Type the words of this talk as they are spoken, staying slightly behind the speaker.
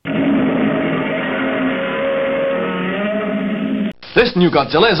This new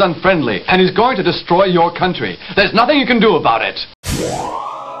Godzilla is unfriendly, and he's going to destroy your country. There's nothing you can do about it.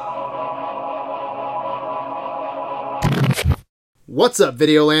 What's up,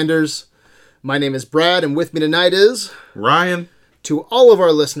 Videolanders? My name is Brad, and with me tonight is... Ryan. To all of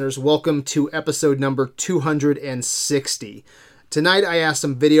our listeners, welcome to episode number 260. Tonight, I asked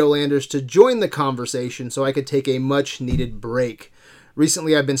some Videolanders to join the conversation so I could take a much-needed break.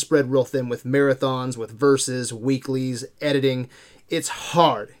 Recently, I've been spread real thin with marathons, with verses, weeklies, editing. It's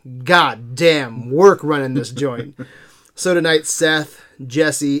hard, goddamn work running this joint. So tonight, Seth,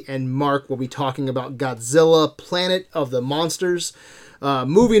 Jesse, and Mark will be talking about Godzilla, Planet of the Monsters,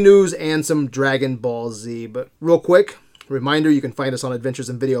 movie news, and some Dragon Ball Z. But real quick, reminder, you can find us on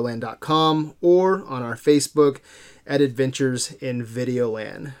adventuresinvideoland.com or on our Facebook at Adventures in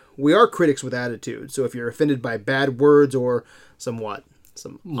Videoland. We are critics with attitude, so if you're offended by bad words or some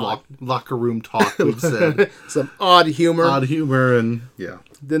locker room talk, we've said. some odd humor, and yeah,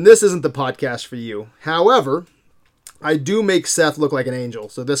 then this isn't the podcast for you. However, I do make Seth look like an angel,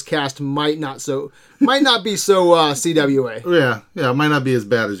 so this cast might not be so CWA. Yeah, it might not be as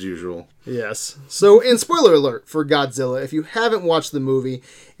bad as usual. Yes. So, and spoiler alert for Godzilla, if you haven't watched the movie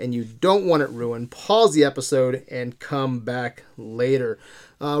and you don't want it ruined, pause the episode and come back later.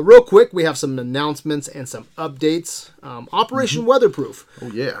 Real quick, we have some announcements and some updates. Operation Weatherproof. Oh,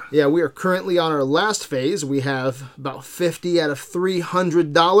 yeah. Yeah, we are currently on our last phase. We have about $50 out of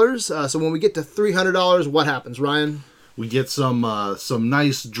 $300. So when we get to $300, what happens, Ryan? We get some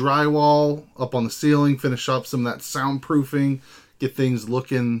nice drywall up on the ceiling, finish up some of that soundproofing, get things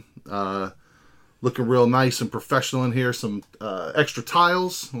looking real nice and professional in here. Some extra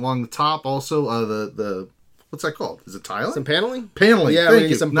tiles along the top also. The what's that called? Is it tiling? Some paneling? Paneling. Yeah, thank we you.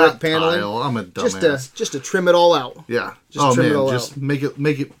 need some Not brick paneling. Tile. I'm a dumbass. Just to trim it all out. Yeah. Just trim it all just out. make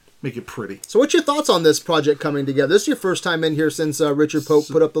it pretty. So what's your thoughts on this project coming together? This is your first time in here since Richard Pope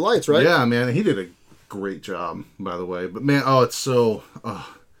put up the lights, right? Yeah, man. He did a great job, by the way. But man, it's so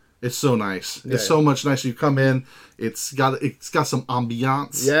nice. Yeah, it's so much nicer. You come in, it's got some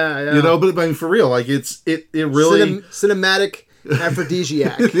ambiance. Yeah. You know, but I mean, for real, like it really cinematic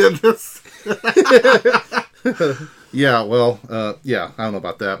aphrodisiac. Yeah, well, I don't know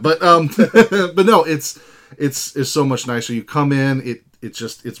about that, but but no, it's so much nicer. You come in, it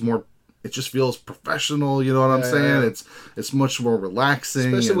just feels professional. You know what I'm saying? Yeah. It's much more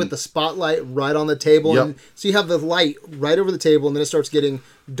relaxing, especially with the spotlight right on the table. Yep. And so you have the light right over the table, and then it starts getting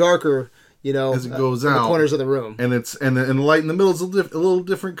darker. You know, as it goes in out, the corners of the room, and the light in the middle is a little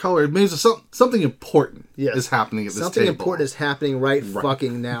different color. It means something important is happening at this something table. important is happening right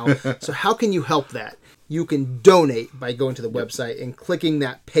fucking now. So how can you help that? You can donate by going to the website and clicking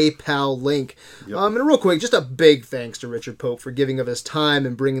that PayPal link. Yep. And real quick, just a big thanks to Richard Pope for giving of his time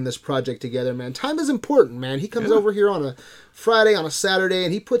and bringing this project together, man. Time is important, man. He comes over here on a Friday, on a Saturday,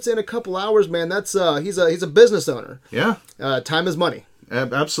 and he puts in a couple hours, man. That's he's a business owner. Yeah. Time is money.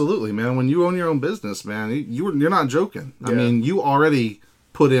 Absolutely, man. When you own your own business, man, you're not joking. Yeah. I mean, you already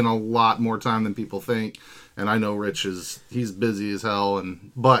put in a lot more time than people think. And I know Rich he's busy as hell,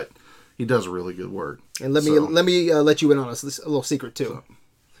 but he does really good work. And let me let you in on a little secret too.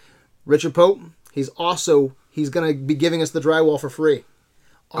 Richard Pope, he's going to be giving us the drywall for free.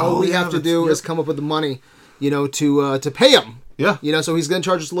 All we have to do is come up with the money, to pay him. Yeah. So he's going to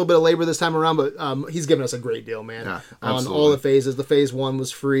charge us a little bit of labor this time around, but he's giving us a great deal, man. Yeah, on all the phases. The phase 1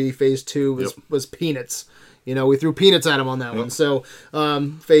 was free. Phase 2 was peanuts. We threw peanuts at him on that one. So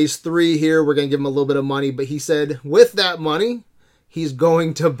phase 3 here, we're going to give him a little bit of money, but he said with that money, he's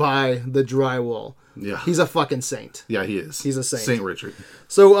going to buy the drywall. Yeah. He's a fucking saint. Yeah, he is. He's a saint. Saint Richard.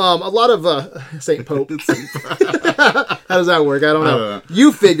 So a lot of Saint Pope. How does that work? I don't know.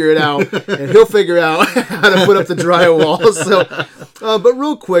 You figure it out, and he'll figure out how to put up the drywall. So, but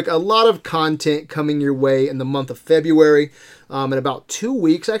real quick, a lot of content coming your way in the month of February. In about 2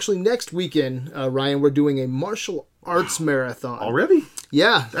 weeks, actually next weekend, Ryan, we're doing a martial arts marathon. Already?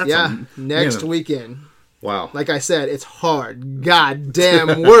 Yeah, next weekend. Wow. Like I said, it's hard.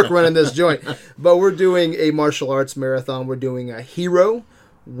 Goddamn work running this joint. But we're doing a martial arts marathon. We're doing a Hero,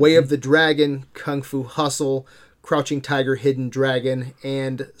 Way of the Dragon, Kung Fu Hustle, Crouching Tiger, Hidden Dragon,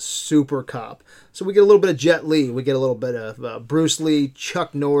 and Super Cop. So we get a little bit of Jet Li. We get a little bit of Bruce Lee,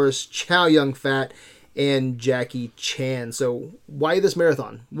 Chuck Norris, Chow Yun-Fat, and Jackie Chan. So why this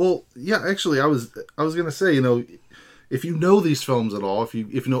marathon? Well, yeah, actually, I was going to say, if you know these films at all, if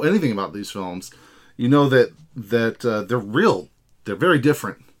you know anything about these films, you know that they're real. They're very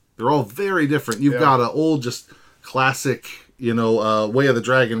different. They're all very different. You've got an old, just classic, Way of the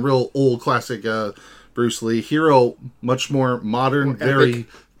Dragon, real old classic Bruce Lee. Hero, much more modern, very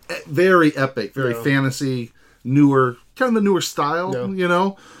epic, very fantasy. newer, kind of the newer style, Yeah. you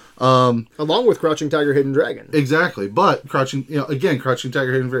know. Along with Crouching Tiger, Hidden Dragon. Exactly, but Crouching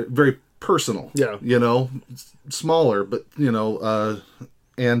Tiger, Hidden, very, very personal. Yeah. You know, smaller, but you know,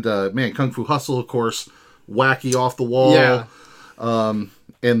 man, Kung Fu Hustle, of course, wacky off the wall. Yeah.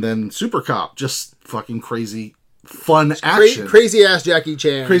 And then Super Cop, just fucking crazy, fun action. Crazy ass Jackie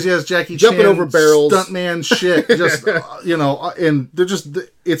Chan. Crazy ass Jackie Jumping Chan, over barrels. stuntman shit. Just you know, and they're just.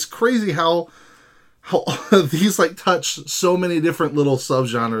 It's crazy how these like touch so many different little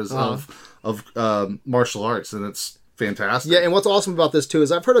subgenres of martial arts, and it's fantastic. Yeah, and what's awesome about this too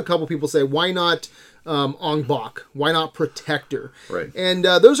is I've heard a couple people say, why not Ong Bak? Why not Protector? Right. And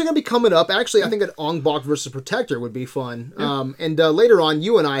those are going to be coming up. Actually, I think an Ong Bak versus Protector would be fun. Yeah. And later on,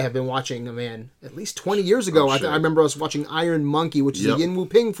 you and I have been watching, at least 20 years ago, I remember us watching Iron Monkey, which is a Yin Wu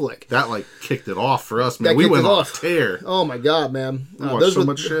Ping flick. That like kicked it off for us, man. We went off tear. Oh my God, man. We watched so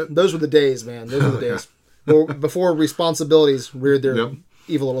much shit. Those were the days, man. Those were the days. Before responsibilities reared their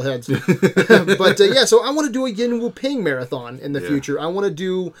evil little heads. But so I want to do a Yin Wu Ping marathon in the future. I want to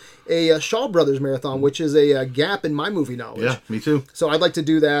do a Shaw Brothers marathon, which is a gap in my movie knowledge. Yeah, me too. So I'd like to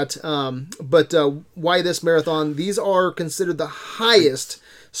do that. But why this marathon? These are considered the highest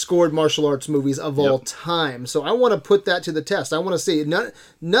scored martial arts movies of all time. So I want to put that to the test. I want to see.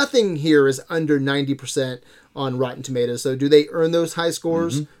 Nothing here is under 90% on Rotten Tomatoes. So do they earn those high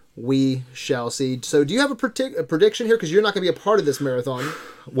scores? Mm-hmm. We shall see. So do you have a prediction here? Because you're not going to be a part of this marathon.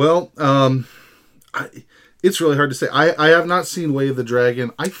 Well, it's really hard to say. I have not seen Way of the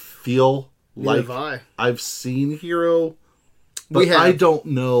Dragon. I feel like I've seen Hero, but I don't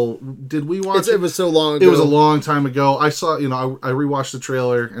know. Did we watch it? It was so long ago. It was a long time ago. I saw, I rewatched the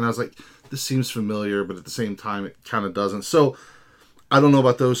trailer and I was like, this seems familiar, but at the same time, it kind of doesn't. So I don't know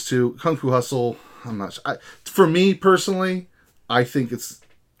about those two. Kung Fu Hustle, I'm not sure. For me personally, I think it's,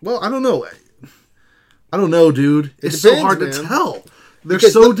 well, I don't know. I don't know, dude. It's depends, so hard to tell. They're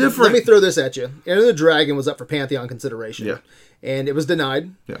so different. Let me throw this at you. Enter the Dragon was up for Pantheon consideration. Yeah. And it was denied.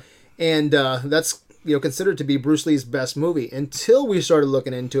 Yeah. And that's considered to be Bruce Lee's best movie. Until we started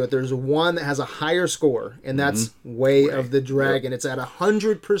looking into it, there's one that has a higher score, and that's Way of the Dragon. Yep. It's at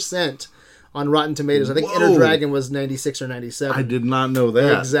 100% on Rotten Tomatoes. I think Enter Dragon was 96 or 97. I did not know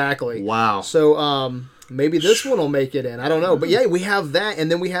that. Exactly. Wow. So, maybe this one will make it in. I don't know. But yeah, we have that.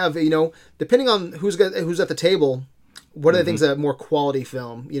 And then we have, depending on who's at the table, what are the things that more quality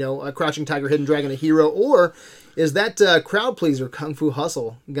film? A Crouching Tiger, Hidden Dragon, a Hero, or is that crowd pleaser Kung Fu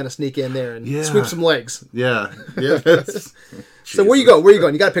Hustle going to sneak in there and sweep some legs? Yeah. Yeah. So where you go? Where you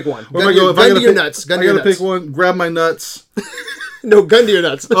going? You got to pick one. Gun to your nuts. Gun to your nuts. I got to pick one. Grab my nuts. No, gun to your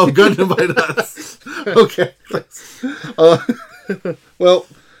nuts. Oh, gun to my nuts. Okay. Well,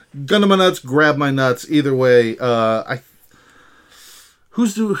 gun to my nuts, grab my nuts. Either way, who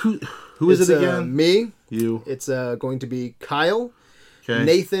is it again? Me. You. It's going to be Kyle. Okay.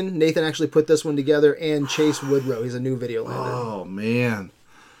 Nathan actually put this one together, and Chase Woodrow. He's a new video lander. Oh man,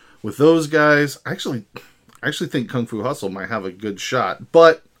 with those guys, I actually think Kung Fu Hustle might have a good shot.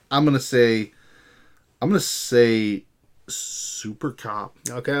 But I'm gonna say Super Cop.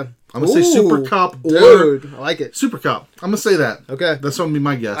 Okay. I'm gonna say Super Cop. Dude, I like it. Super Cop. I'm gonna say that. Okay. That's gonna be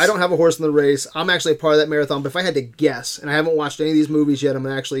my guess. I don't have a horse in the race. I'm actually a part of that marathon, but if I had to guess, and I haven't watched any of these movies yet, I'm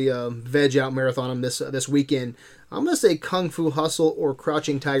gonna actually veg out marathon them this weekend. I'm gonna say Kung Fu Hustle or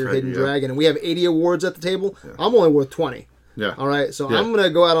Crouching Tiger, Hidden Dragon, and we have 80 awards at the table. Yeah. I'm only worth 20. Yeah. All right. So I'm gonna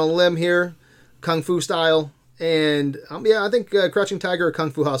go out on a limb here, Kung Fu style. And I think Crouching Tiger or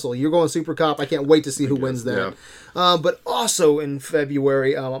Kung Fu Hustle. You're going Super Cop. I can't wait to see who wins that. Yeah. But also in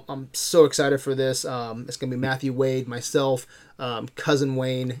February, I'm so excited for this. It's going to be Matthew Wade, myself, Cousin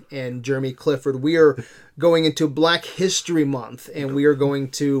Wayne, and Jeremy Clifford. We are going into Black History Month, and we are going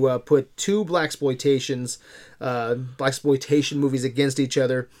to put two blaxploitation movies against each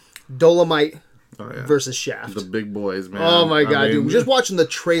other. Dolomite versus Shaft. The big boys, man. Oh my God, dude. Just watching the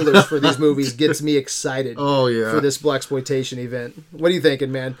trailers for these movies gets me excited for this blaxploitation event. What are you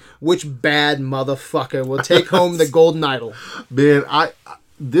thinking, man? Which bad motherfucker will take home the golden idol? Man,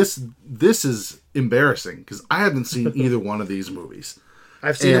 this is embarrassing because I haven't seen either one of these movies.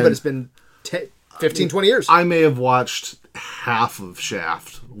 I've seen it, but it's been 15, 20 years. I may have watched half of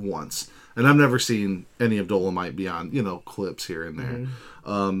Shaft once, and I've never seen any of Dolomite beyond, clips here and there.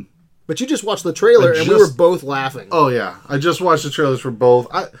 Mm-hmm. But you just watched the trailer, and we were both laughing. Oh, yeah. I just watched the trailers for both.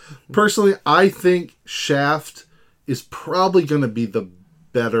 Personally, I think Shaft is probably going to be the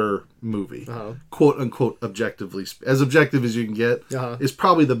better movie. Quote, unquote, objectively. As objective as you can get, is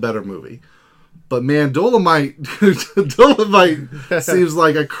probably the better movie. But, man, Dolomite seems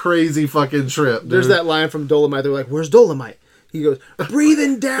like a crazy fucking trip. Dude. There's that line from Dolomite. They're like, where's Dolomite? He goes,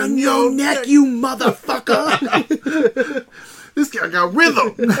 breathing down your neck, you motherfucker. This guy got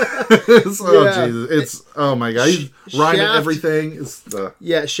rhythm. Jesus. It's, oh my God. He's rhyming everything.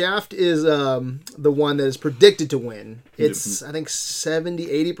 Yeah, Shaft is the one that is predicted to win. It's, I think, 70,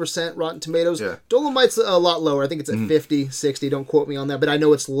 80% Rotten Tomatoes. Yeah. Dolomite's a lot lower. I think it's at 50, 60. Don't quote me on that, but I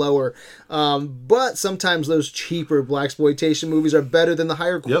know it's lower. But sometimes those cheaper blaxploitation movies are better than the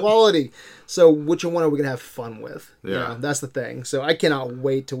higher quality. So which one are we going to have fun with? Yeah. You know, that's the thing. So I cannot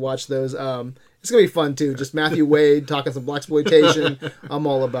wait to watch those. It's going to be fun, too. Just Matthew Wade talking some blaxploitation. I'm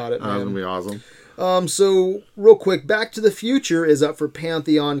all about it, man. That's going to be awesome. So, real quick, Back to the Future is up for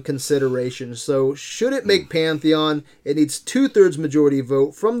Pantheon consideration. So, should it make Pantheon, it needs 2/3 majority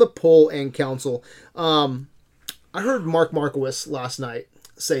vote from the poll and council. I heard Mark Markowitz last night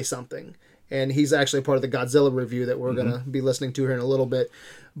say something, and he's actually part of the Godzilla review that we're going to be listening to here in a little bit.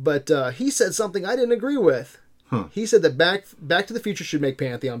 But he said something I didn't agree with. He said that Back to the Future should make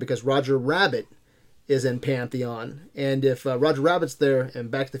Pantheon because Roger Rabbit is in Pantheon. And if Roger Rabbit's there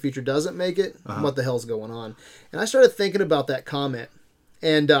and Back to the Future doesn't make it, what the hell's going on? And I started thinking about that comment.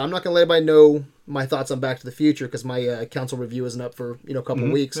 And I'm not going to let anybody know my thoughts on Back to the Future because my council review isn't up for a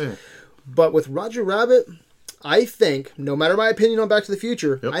couple weeks. Yeah. But with Roger Rabbit, I think, no matter my opinion on Back to the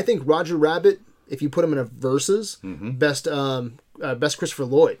Future, I think Roger Rabbit, if you put him in a versus, best Christopher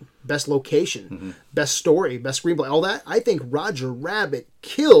Lloyd, best location, best story, best screenplay, all that. I think Roger Rabbit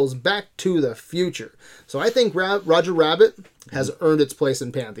kills Back to the Future. So I think Roger Rabbit has earned its place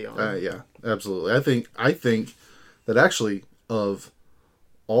in Pantheon. Yeah, absolutely. I think that actually of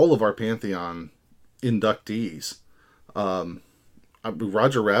all of our Pantheon inductees,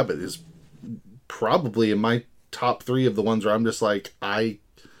 Roger Rabbit is probably in my top 3 of the ones where I'm just like, I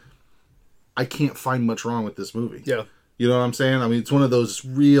can't find much wrong with this movie. Yeah. You know what I'm saying? I mean, it's one of those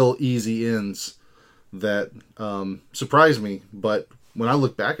real easy ends that surprised me. But when I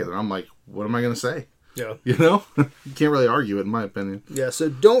look back at it, I'm like, what am I going to say? Yeah. You know? You can't really argue it, in my opinion. Yeah, so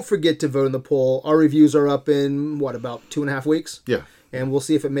don't forget to vote in the poll. Our reviews are up in, about 2.5 weeks? Yeah. And we'll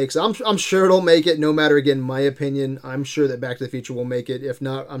see if it makes it. I'm sure it'll make it, no matter, again, my opinion. I'm sure that Back to the Future will make it. If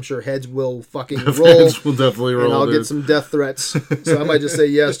not, I'm sure heads will fucking roll. Heads will definitely roll, and I'll get some death threats. So I might just say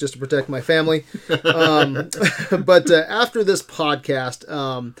yes just to protect my family. But after this podcast,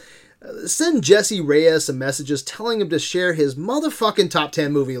 send Jesse Reyes some messages telling him to share his motherfucking top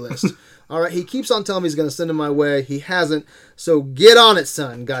 10 movie list. All right, he keeps on telling me he's going to send them my way. He hasn't. So get on it,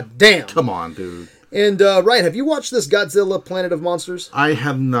 son. God damn. Come on, dude. And, Ryan, have you watched this Godzilla Planet of Monsters? I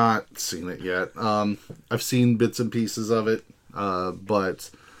have not seen it yet. I've seen bits and pieces of it, but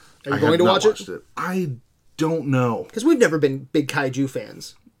Are you going to watch it? I don't know. Because we've never been big kaiju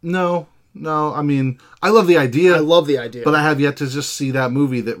fans. No. I mean, I love the idea. I love the idea. But I have yet to just see that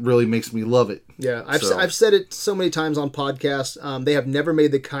movie that really makes me love it. Yeah, I've said it so many times on podcasts. They have never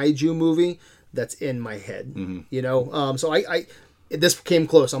made the kaiju movie that's in my head. You know? So I this came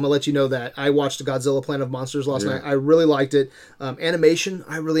close. I'm going to let you know that. I watched Godzilla Planet of Monsters last night. I really liked it. Animation,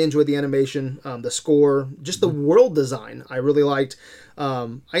 I really enjoyed the animation. The score, just the world design, I really liked.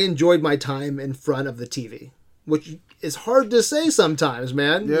 I enjoyed my time in front of the TV, which is hard to say sometimes,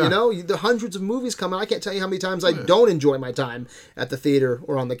 man. Yeah. You know, the hundreds of movies come out. I can't tell you how many times I don't enjoy my time at the theater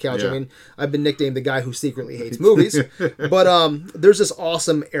or on the couch. Yeah. I mean, I've been nicknamed the guy who secretly hates movies. But there's this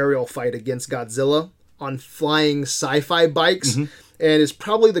awesome aerial fight against Godzilla on flying sci-fi bikes, and it's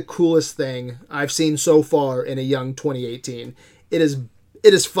probably the coolest thing I've seen so far in a young 2018. It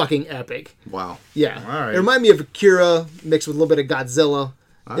is fucking epic. Wow. Yeah. All right. It reminded me of Akira mixed with a little bit of Godzilla.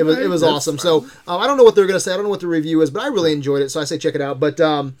 It was awesome. So I don't know what they're going to say. I don't know what the review is, but I really enjoyed it. So I say check it out. But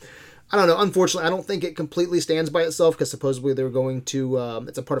I don't know. Unfortunately, I don't think it completely stands by itself because supposedly they're going to.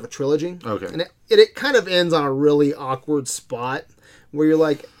 It's a part of a trilogy. Okay. And it kind of ends on a really awkward spot where you're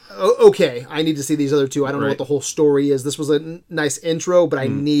like, okay, I need to see these other two. I don't know what the whole story is. This was a nice intro, but I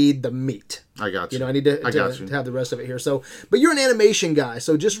need the meat. I got you. You know, I need to have the rest of it here. So, but you're an animation guy,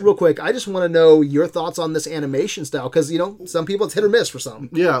 so just real quick, I just want to know your thoughts on this animation style because you know some people it's hit or miss for some.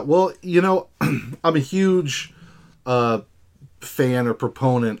 Yeah, well, you know, I'm a huge fan or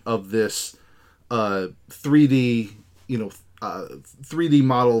proponent of this 3D, 3D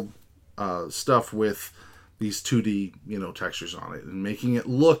model stuff with these 2D, textures on it and making it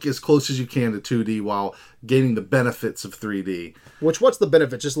look as close as you can to 2D while gaining the benefits of 3D. What's the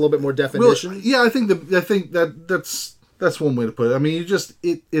benefit? Just a little bit more definition? Well, yeah, I think that's one way to put it. I mean,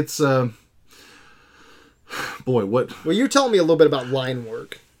 it's boy, what? Well, you're telling me a little bit about line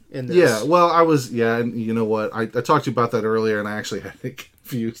work in this. Yeah, well, and you know what? I talked to you about that earlier, and I actually had it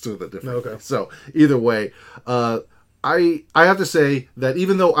confused with a different. Okay. So either way, I have to say that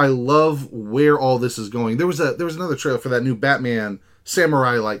even though I love where all this is going, there was another trailer for that new Batman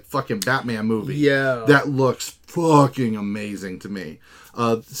samurai like fucking Batman movie. Yeah, that looks fucking amazing to me.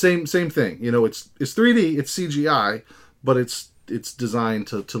 Same thing. You know, it's 3D, it's CGI, but it's designed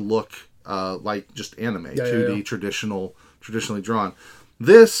to look like just anime, 2D, traditionally drawn.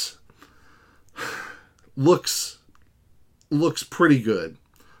 This looks pretty good,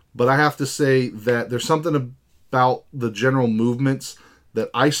 but I have to say that there's something about the general movements that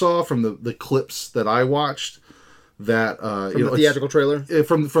I saw from the clips that I watched that from the theatrical trailer,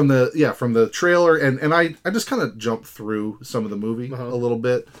 from the trailer, and I just kind of jumped through some of the movie a little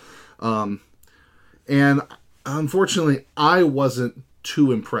bit, and unfortunately I wasn't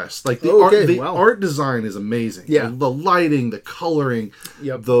too impressed. Like the art design is amazing. Yeah, the lighting, the coloring,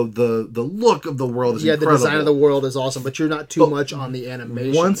 yep. the look of the world is incredible. The design of the world is awesome, but you're not too much on the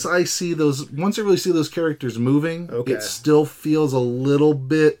animation. Once I really see those characters moving, it still feels a little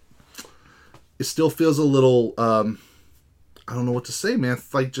bit. It still feels a little. I don't know what to say, man.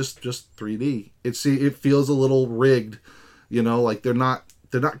 It's like just 3D. It feels a little rigged. You know, like they're not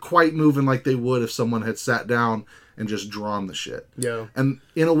quite moving like they would if someone had sat down and just drawn the shit. Yeah. And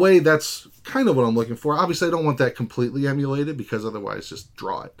in a way, that's kind of what I'm looking for. Obviously, I don't want that completely emulated because otherwise, just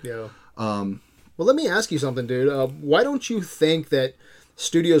draw it. Yeah. Well, let me ask you something, dude. Why don't you think that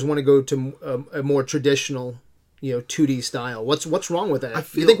studios want to go to a more traditional, 2D style? What's wrong with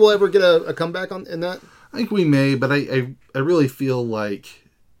that? You think we'll ever get a comeback in that? I think we may, but I really feel like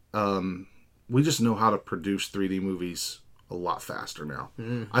we just know how to produce 3D movies a lot faster now.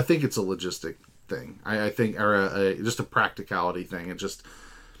 Mm. I think it's a logistic thing. I think, or just a practicality thing.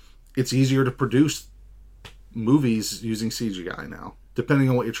 It's easier to produce movies using CGI now, depending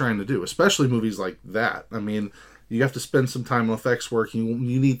on what you're trying to do, especially movies like that. I mean, you have to spend some time on effects work. You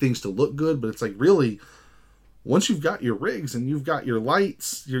need things to look good, but it's like really, once you've got your rigs and you've got your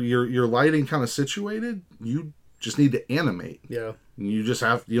lights, your lighting kind of situated, you just need to animate. Yeah. You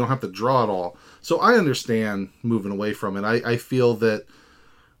don't have to draw it all. So I understand moving away from it. I feel that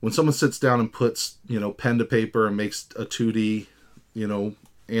when someone sits down and puts, pen to paper and makes a 2D,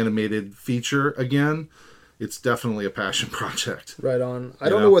 animated feature again, it's definitely a passion project. Right on. I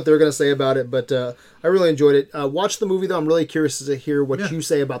don't know what they're going to say about it, but I really enjoyed it. Watch the movie, though. I'm really curious to hear what you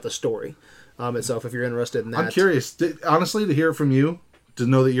say about the story itself, if you're interested in that. I'm curious, honestly, to hear it from you, to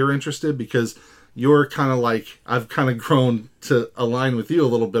know that you're interested, because you're kind of like, I've kind of grown to align with you a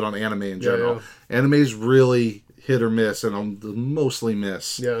little bit on anime in general. Yeah. Anime's really hit or miss, and I'm mostly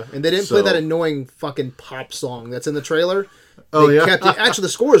miss. Yeah, and they didn't play that annoying fucking pop song that's in the trailer. They kept it. Actually, the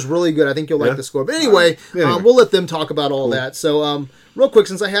score is really good. I think you'll like the score. But anyway, we'll let them talk about all that. So, real quick,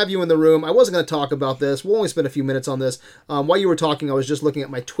 since I have you in the room, I wasn't going to talk about this. We'll only spend a few minutes on this. While you were talking, I was just looking at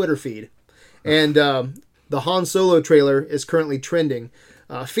my Twitter feed. And the Han Solo trailer is currently trending.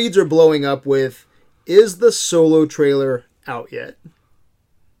 Feeds are blowing up with, is the Solo trailer out yet?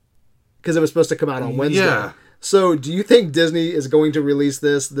 Because it was supposed to come out on Wednesday. Yeah. So, do you think Disney is going to release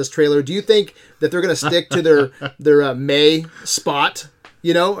this trailer? Do you think that they're going to stick to their May spot? Are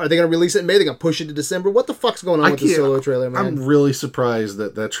they going to release it in May? They're going to push it to December? What the fuck's going on with the Solo trailer, man? I'm really surprised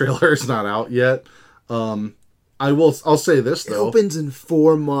that trailer is not out yet. I'll say this, though. It opens in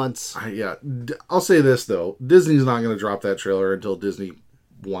 4 months. I'll say this, though. Disney's not going to drop that trailer until Disney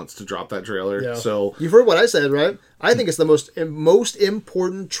wants to drop that trailer. Yeah. So you've heard what I said, right? I think it's the most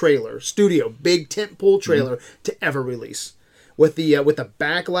important trailer, big tentpole trailer to ever release. With the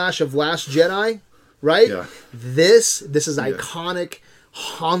backlash of Last Jedi, right? Yeah. This is iconic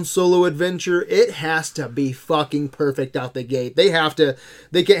Han Solo adventure. It has to be fucking perfect out the gate. They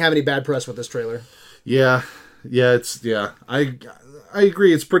can't have any bad press with this trailer. Yeah. I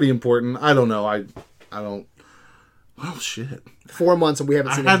agree. It's pretty important. I don't know. I don't. Well, shit. 4 months and we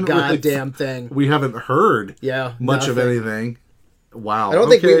haven't seen a goddamn thing. We haven't heard much of anything. Wow. I don't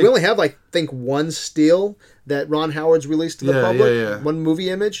think we only have think one still that Ron Howard's released to the public. Yeah. One movie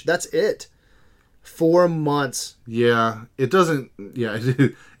image. That's it. 4 months. Yeah. It doesn't. Yeah.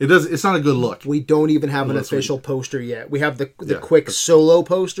 It does. It's not a good look. We don't even have an official poster yet. We have the quick Solo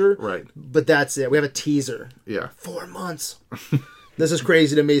poster. Right. But that's it. We have a teaser. Yeah. 4 months. This is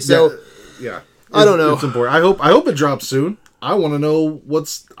crazy to me. So. Yeah. I don't know. It's important. I hope it drops soon. I want to know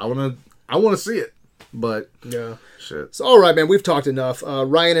I want to see it. But Yeah. Shit. So, all right, man, we've talked enough.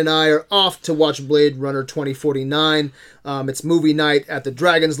 Ryan and I are off to watch Blade Runner 2049. It's movie night at the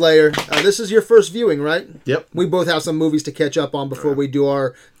Dragon's Lair. This is your first viewing, right? Yep. We both have some movies to catch up on before we do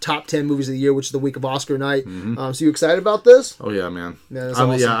our top 10 movies of the year, which is the week of Oscar night. So you excited about this? Oh yeah, man. Yeah, that's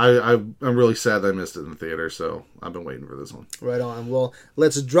awesome. I'm really sad that I missed it in the theater, so I've been waiting for this one. Right on. Well,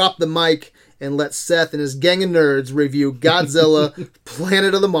 let's drop the mic and let Seth and his gang of nerds review Godzilla,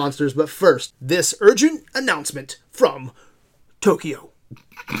 Planet of the Monsters. But first, this urgent announcement from Tokyo.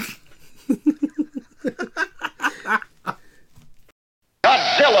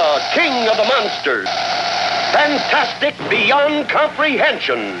 Godzilla, King of the Monsters. Fantastic beyond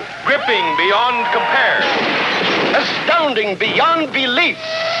comprehension. Gripping beyond compare. Astounding beyond belief.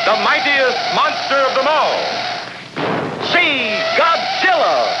 The mightiest monster of them all. See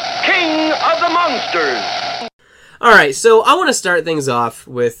Godzilla, King of the Monsters. All right, so I want to start things off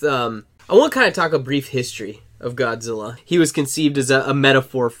with, I want to kind of talk a brief history of Godzilla. He was conceived as a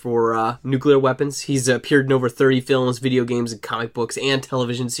metaphor for nuclear weapons. He's appeared in over 30 films, video games, and comic books, and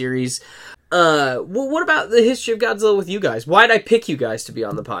television series. What about the history of Godzilla with you guys? Why'd I pick you guys to be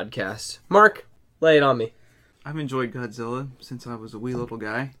on the podcast? Mark, lay it on me. I've enjoyed Godzilla since I was a wee little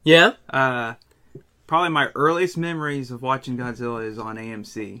guy. Yeah? Probably my earliest memories of watching Godzilla is on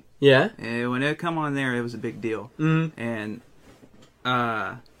AMC. Yeah? And when it come on there, it was a big deal. Mm-hmm. And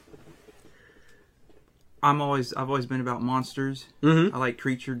I've always been about monsters. Mm-hmm. I like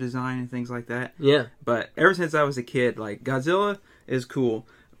creature design and things like that. Yeah. But ever since I was a kid, like, Godzilla is cool,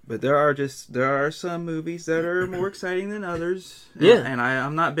 but there are some movies that are more exciting than others. Yeah. And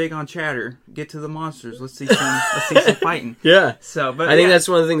I'm not big on chatter. Get to the monsters. Let's see some fighting. Yeah. So, but I think yeah. that's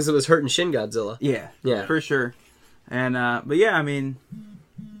one of the things that was hurting Shin Godzilla. Yeah, Yeah. for sure. And but yeah, I mean,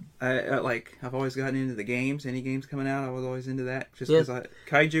 I've always gotten into the games. Any games coming out, I was always into that. Just because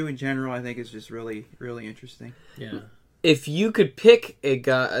kaiju in general, I think is just really, really interesting. Yeah. If you could pick a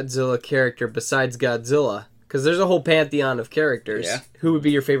Godzilla character besides Godzilla, because there's a whole pantheon of characters, Yeah. who would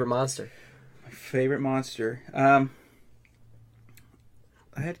be your favorite monster? My favorite monster. I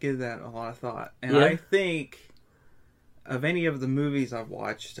had to give that a lot of thought, and Yeah. I think of any of the movies I've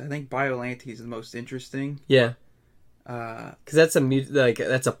watched, I think Biollante is the most interesting. Yeah. Because that's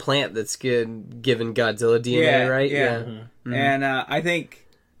that's a plant that's given Godzilla DNA, Yeah, right? yeah. Mm-hmm. And I think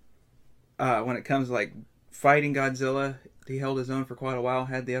when it comes to like fighting Godzilla, he held his own for quite a while,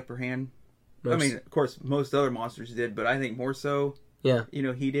 had the upper hand. I mean, of course, most other monsters did, but I think more so, Yeah.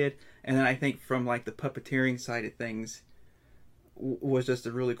 he did. And then I think from like the puppeteering side of things was just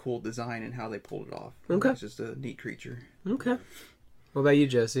a really cool design and how they pulled it off. Okay. It's just a neat creature. Okay. What about you,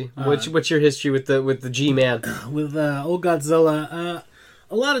 Jesse? What's your history with the G-Man? With old Godzilla,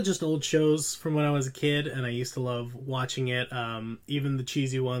 a lot of just old shows from when I was a kid, and I used to love watching it. Even the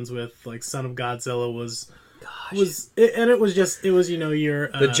cheesy ones with like Son of Godzilla was your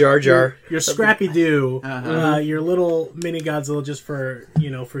The Jar Jar. your Scrappy Doo, Uh-huh. your little mini Godzilla just for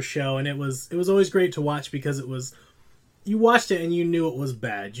for show, and it was always great to watch because it was. You watched it and you knew it was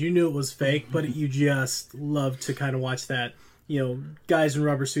bad. You knew it was fake, but you just loved to kind of watch that, guys in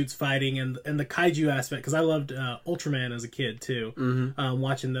rubber suits fighting and the kaiju aspect. Because I loved Ultraman as a kid too,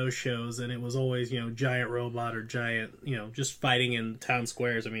 watching those shows, and it was always giant robot or giant just fighting in town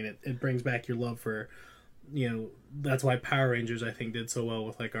squares. I mean, it brings back your love for that's why Power Rangers I think did so well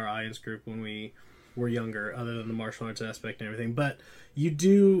with like our audience group when we were younger, other than the martial arts aspect and everything. But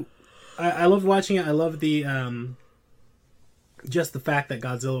I loved watching it. I loved the just the fact that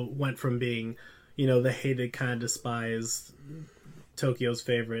Godzilla went from being, the hated, kind of despised, Tokyo's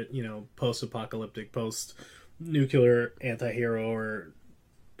favorite, post-apocalyptic, post-nuclear anti-hero or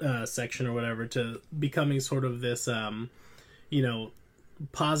section or whatever, to becoming sort of this,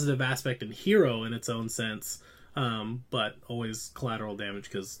 positive aspect and hero in its own sense, but always collateral damage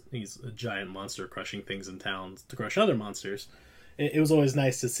because he's a giant monster crushing things in towns to crush other monsters. It was always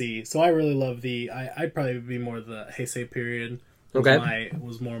nice to see. So I really love I'd probably be more the Heisei period.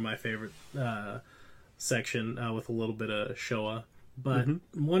 Was more my favorite section with a little bit of Showa. But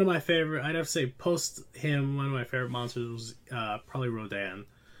one of my favorite, I'd have to say post him, one of my favorite monsters was probably Rodan.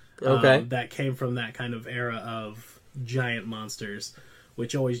 Okay. That came from that kind of era of giant monsters,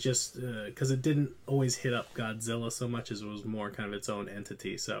 which always just, because it didn't always hit up Godzilla so much as it was more kind of its own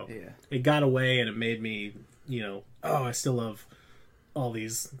entity. So it got away and it made me, I still love all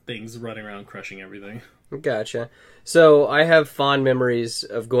these things running around crushing everything. Gotcha. So I have fond memories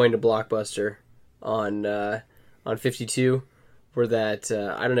of going to Blockbuster on 52 where that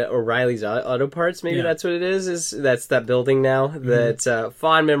I don't know, O'Reilly's Auto Parts, maybe Yeah. that's what it is that's that building now. That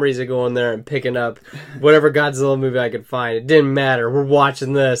fond memories of going there and picking up whatever Godzilla movie I could find. It didn't matter, we're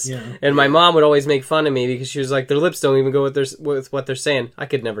watching this. Yeah. And my mom would always make fun of me because she was like, their lips don't even go with what they're saying. I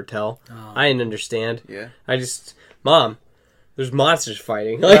could never tell. I didn't understand. Yeah. I just, Mom, there's monsters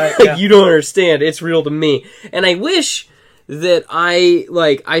fighting. Right, Like, yeah. you don't understand. It's real to me. And I wish that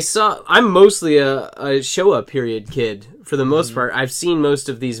I'm mostly a Showa period kid for the most part. I've seen most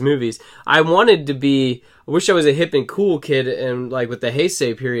of these movies. I wish I was a hip and cool kid and like with the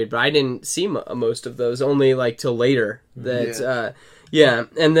Heisei period, but I didn't see most of those, only like till later. And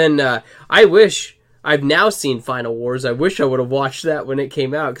then I wish I've now seen Final Wars. I wish I would have watched that when it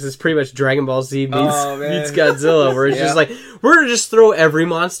came out because it's pretty much Dragon Ball Z meets Godzilla, where it's just like, we're gonna just throw every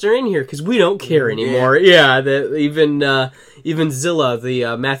monster in here because we don't care anymore. That even Zilla,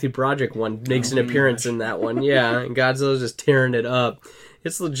 the Matthew Broderick one, makes an appearance in that one. Yeah, and Godzilla's just tearing it up.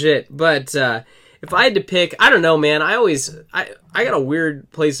 It's legit. But if I had to pick, I don't know, man. I got a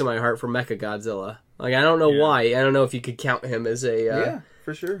weird place in my heart for Mecha Godzilla. Like, I don't know why. I don't know if you could count him as a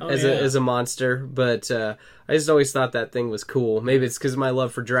for sure. as a monster, but I just always thought that thing was cool. Maybe it's because of my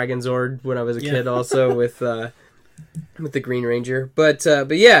love for Dragonzord when I was a kid, also with the Green Ranger. But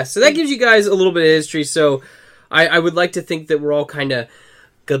yeah, so that gives you guys a little bit of history. So I would like to think that we're all kind of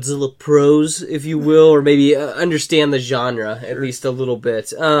Godzilla pros, if you will, or maybe understand the genre at least a little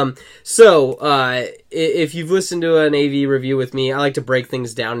bit. If you've listened to an AV review with me, I like to break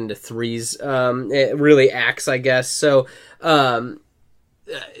things down into threes, really acts, I guess. So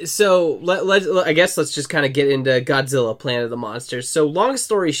let's just kind of get into Godzilla Planet of the Monsters. So long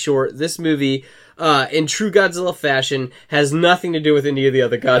story short, this movie, in true Godzilla fashion, has nothing to do with any of the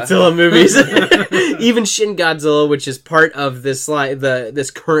other Godzilla movies. Even Shin Godzilla, which is part of this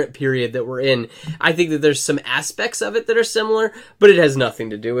this current period that we're in, I think that there's some aspects of it that are similar, but it has nothing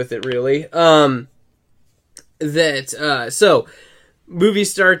to do with it really. Movie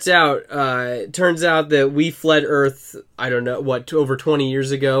starts out, turns out that we fled Earth, I don't know, over 20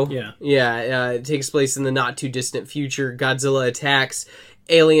 years ago? Yeah. Yeah, it takes place in the not-too-distant future. Godzilla attacks,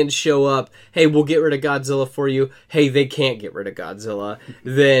 aliens show up, hey, we'll get rid of Godzilla for you. Hey, they can't get rid of Godzilla.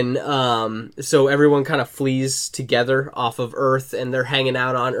 Then, so everyone kind of flees together off of Earth, and they're hanging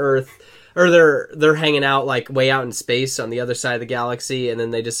out on Earth. Or they're hanging out like way out in space on the other side of the galaxy, and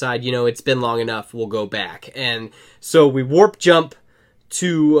then they decide, it's been long enough, we'll go back. And so we warp jump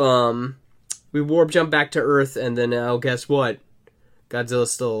back to Earth, and then guess what?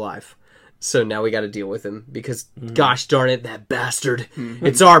 Godzilla's still alive. So now we got to deal with him because, gosh darn it, that bastard!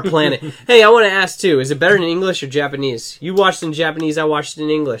 It's our planet. Hey, I want to ask too: is it better in English or Japanese? You watched it in Japanese. I watched it in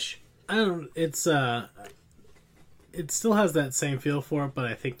English. It still has that same feel for it, but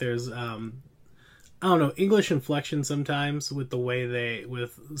I think there's I don't know, English inflection sometimes with the way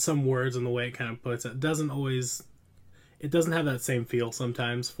with some words and the way it kind of puts it doesn't have that same feel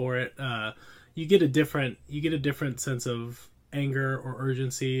sometimes for it. You get a different sense of anger or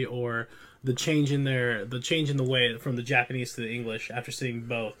urgency, or the change in the way from the Japanese to the English after seeing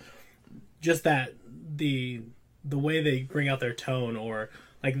both. Just that the way they bring out their tone, or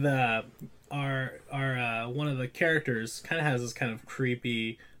like our one of the characters kind of has this kind of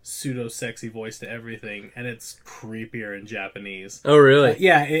creepy pseudo sexy voice to everything, and it's creepier in Japanese. Oh, really?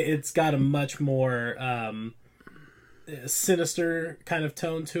 Yeah, it's got a much more sinister kind of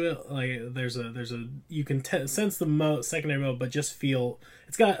tone to it. Like there's a you can sense the secondary mode, but just feel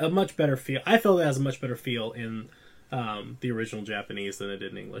it's got a much better feel. I felt it has a much better feel in the original Japanese than it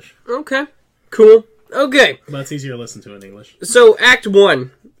did in English. Okay, cool. Okay, but it's easier to listen to in English. So Act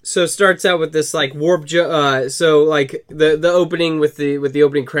 1 starts out with this like warp jump. So like the opening with the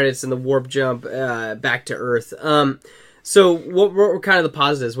opening credits and the warp jump back to Earth. So what were kind of the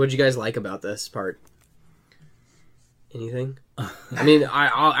positives? What did you guys like about this part? Anything? I mean,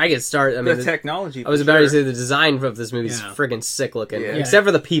 I get started. I mean, the technology. I was about to say the design of this movie is friggin' sick looking, except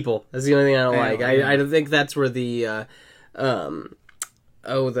for the people. That's the only thing I don't like. I don't think that's where the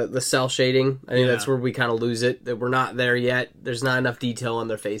cell shading. I think that's where we kind of lose it. That we're not there yet. There's not enough detail on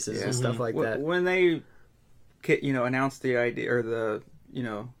their faces and stuff like that. When they, announced the idea, or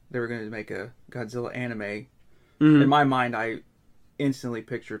they were going to make a Godzilla anime. In my mind, I instantly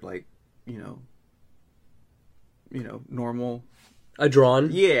pictured normal. A drawn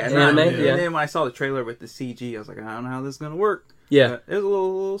anime. Yeah. And then when I saw the trailer with the CG, I was like, I don't know how this is going to work. Yeah. It was a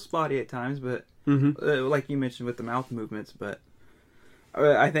little spotty at times, but like you mentioned with the mouth movements, but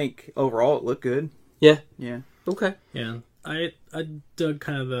I think overall it looked good. Yeah. Yeah. Okay. Yeah. I dug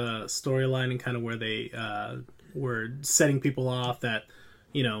kind of the storyline and kind of where they were setting people off that,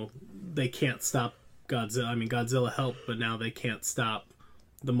 they can't stop Godzilla. I mean, Godzilla helped, but now they can't stop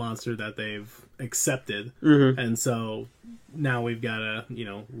the monster that they've accepted, and so now we've got to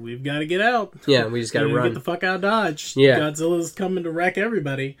get out. Yeah, we just got to run. Get the fuck out of Dodge. Yeah. Godzilla's coming to wreck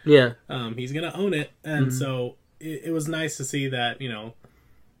everybody. Yeah. He's gonna own it, and so it was nice to see that,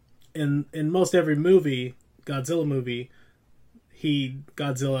 in most every movie, Godzilla movie,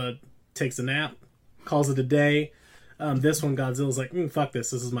 Godzilla takes a nap, calls it a day. This one, Godzilla's like, fuck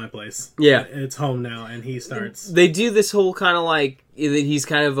this is my place. Yeah. It's home now, and he starts. They do this whole kind of like, he's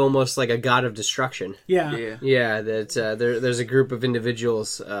kind of almost like a god of destruction. Yeah. Yeah, that there's a group of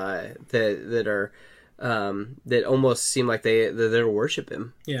individuals that are that almost seem like they worship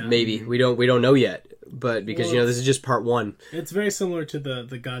him. Yeah. Maybe we don't know yet, but because this is just part one. It's very similar to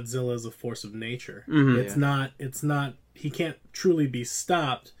the Godzilla as a force of nature. Mm-hmm. It's not. He can't truly be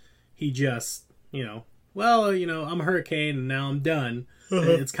stopped. He just, I'm a hurricane and now I'm done.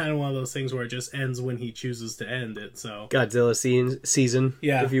 It's kind of one of those things where it just ends when he chooses to end it. So Godzilla season,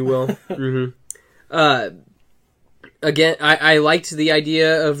 yeah, if you will. Again, I liked the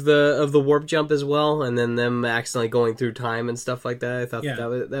idea of the warp jump as well, and then them accidentally going through time and stuff like that. I thought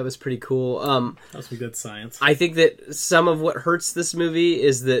that was pretty cool. That's some good science. I think that some of what hurts this movie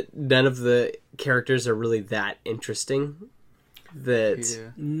is that none of the characters are really that interesting. I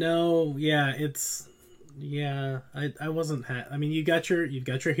wasn't. I mean, you've got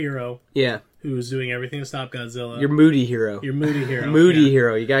your hero. Yeah. Who's doing everything to stop Godzilla. Your moody hero. Moody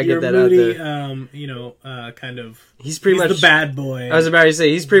hero. You gotta get that moody, out there. kind of. He's pretty much the bad boy. I was about to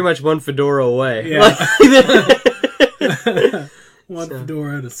say, he's pretty much one fedora away. Yeah. One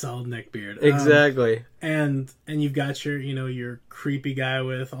fedora and a solid neck beard. Exactly. And you've got your creepy guy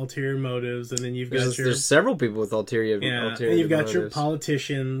with ulterior motives, and then there's several people with ulterior and you've got motives. your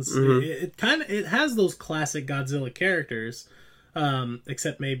politicians. Mm-hmm. It has those classic Godzilla characters,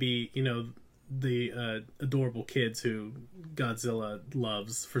 except maybe the adorable kids who Godzilla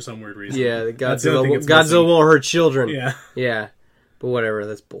loves for some weird reason. Yeah, Godzilla won't hurt children. Yeah. But whatever,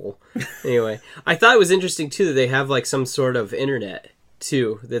 that's bull. Anyway, I thought it was interesting too that they have like some sort of internet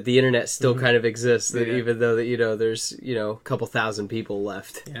too. That the internet still kind of exists. That even though that there's a couple thousand people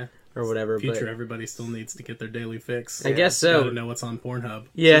left. Yeah. Or whatever. Future, everybody still needs to get their daily fix. I guess so. Gotta know what's on Pornhub.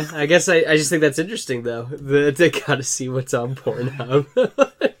 Yeah, I guess I just think that's interesting though. That they gotta see what's on Pornhub.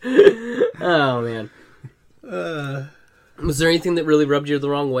 Oh man. Was there anything that really rubbed you the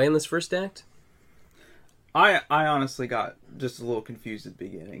wrong way in this first act? I honestly got just a little confused at the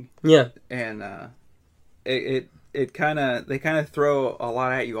beginning. Yeah. And they kind of throw a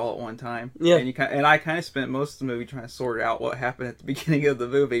lot at you all at one time. Yeah. And I kind of spent most of the movie trying to sort out what happened at the beginning of the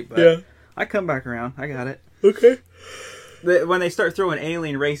movie, but I come back around. I got it. Okay. When they start throwing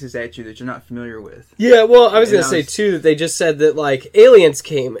alien races at you that you're not familiar with. Yeah, well, I was going to say, too, that they just said that, like, aliens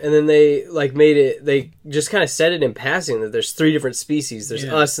came, and then they, like, they just kind of said it in passing, that there's 3 different species. There's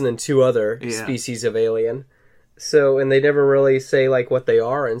us and then 2 other species of alien. So, and they never really say, like, what they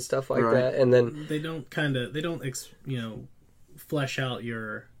are and stuff like that, and then... They don't flesh out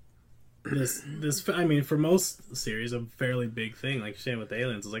this, I mean, for most series, a fairly big thing, like you're saying with the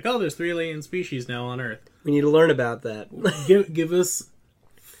aliens. It's like, oh, there's 3 alien species now on Earth. We need to learn about that. give us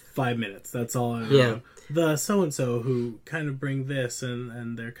 5 minutes. That's all I know. The so-and-so who kind of bring this,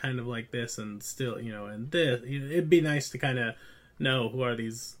 and they're kind of like this, and still, and this. It'd be nice to kind of know who are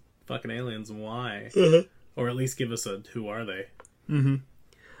these fucking aliens and why. Mm-hmm. Or at least give us a who are they.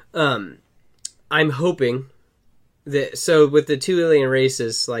 Mm-hmm. I'm hoping that, so with the 2 alien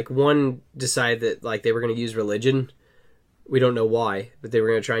races, like, one decided that, like, they were going to use religion. We don't know why, but they were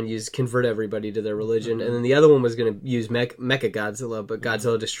going to try and convert everybody to their religion. And then the other one was going to use Mechagodzilla, but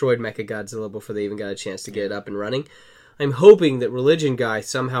Godzilla destroyed Mechagodzilla before they even got a chance to get it up and running. I'm hoping that religion guy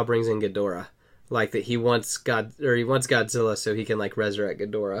somehow brings in Ghidorah. Like, that he wants Godzilla so he can, like, resurrect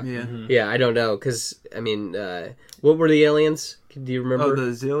Ghidorah. Yeah. Mm-hmm. Yeah, I don't know, because, I mean, what were the aliens? Do you remember? Oh,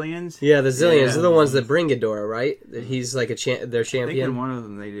 the Zillions? Yeah, the Zillions are the ones that bring Ghidorah, right? That he's, like, their champion. I think in one of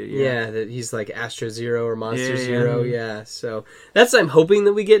them they did, Yeah, that he's, like, Astro Zero or Monster Zero, so that's what I'm hoping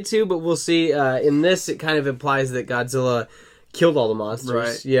that we get to, but we'll see. In this, it kind of implies that Godzilla killed all the monsters.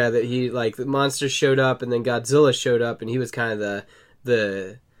 Right. Yeah, that the monsters showed up, and then Godzilla showed up, and he was kind of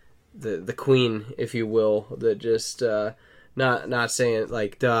the queen, if you will, that just not saying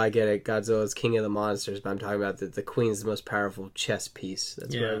like, duh, I get it, Godzilla's king of the monsters, but I'm talking about that the queen's the most powerful chess piece.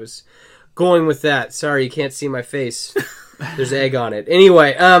 That's where I was going with that. Sorry, you can't see my face. There's egg on it.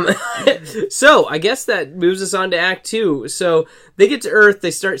 Anyway, so I guess that moves us on to Act 2. So they get to Earth,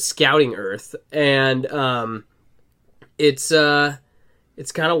 they start scouting Earth, and it's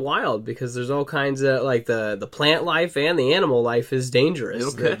it's kind of wild because there's all kinds of like the plant life and the animal life is dangerous.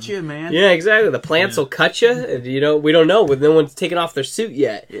 It'll cut you, man. Yeah, exactly. The plants will cut you. We don't know. No one's taken off their suit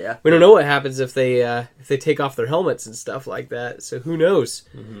yet. Yeah. We don't know what happens if they take off their helmets and stuff like that. So who knows?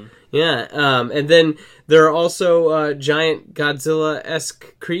 Mm-hmm. Yeah. And then there are also giant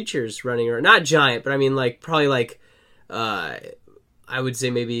Godzilla-esque creatures running around. Not giant, but I mean like probably like I would say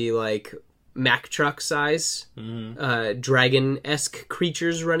maybe like Mack truck size, dragon-esque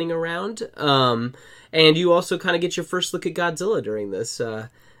creatures running around. And you also kind of get your first look at Godzilla during this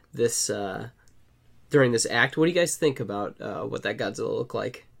act. What do you guys think about what that Godzilla looked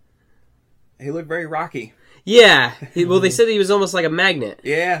like? He looked very rocky. Yeah. Well, they said he was almost like a magnet.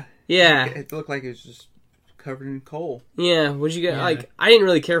 Yeah. Yeah. It looked like it was just covered in coal. Yeah. What'd you get? Yeah. Like, I didn't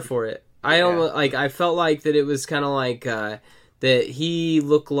really care for it. I felt like that it was kind of like that he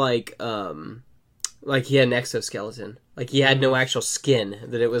looked like he had an exoskeleton. Like he had no actual skin.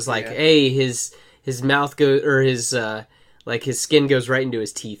 That it was like, hey, his mouth goes, or his skin goes right into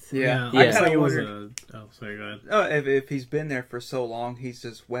his teeth. Yeah. I kind of wondered. Sorry, go ahead. Oh, if he's been there for so long, he's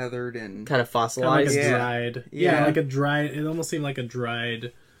just weathered and kind of fossilized. Kind of like a dried. Yeah, like a dried. It almost seemed like a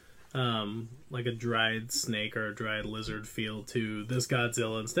dried. Like a dried snake or a dried lizard feel to this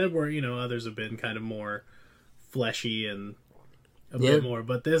Godzilla. Instead, where others have been kind of more fleshy and a bit more.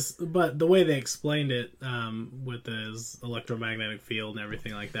 But the way they explained it, with his electromagnetic field and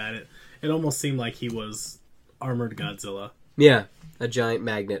everything like that, it almost seemed like he was armored Godzilla. Yeah, a giant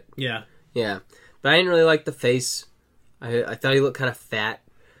magnet. Yeah, yeah. But I didn't really like the face. I thought he looked kind of fat.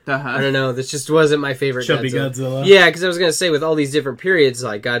 Uh-huh. I don't know. This just wasn't my favorite Chubby Godzilla. Yeah, because I was gonna say with all these different periods,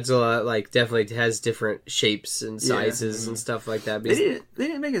 like Godzilla, like definitely has different shapes and sizes and stuff like that. They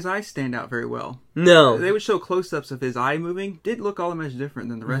didn't make his eyes stand out very well. No, they would show close-ups of his eye moving. Didn't look all that much different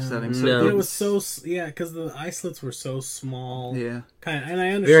than the rest of him. So No. It was because the eye slits were so small. Yeah, kind of, and I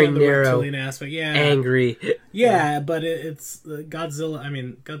understand very the narrow, reptilian aspect. Yeah, angry. Yeah, but it's Godzilla. I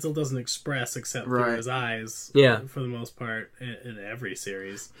mean, Godzilla doesn't express except through his eyes. Yeah, for the most part in every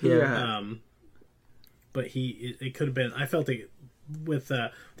series. Yeah. But it could have been. I felt it with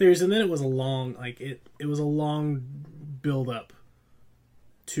theories, and then it was a long it was a long build up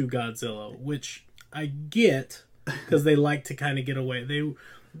to Godzilla, which I get because they like to kind of get away.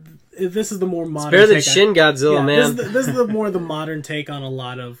 This is the more modern. It's better than Shin Godzilla, man. This is the more the modern take on a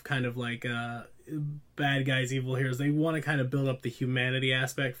lot of kind of like bad guys, evil heroes. They want to kind of build up the humanity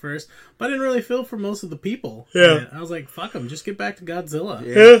aspect first, but I didn't really feel for most of the people. Yeah, I was like, fuck them, just get back to Godzilla.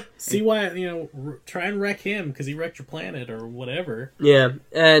 Yeah, see why try and wreck him because he wrecked your planet or whatever. Yeah,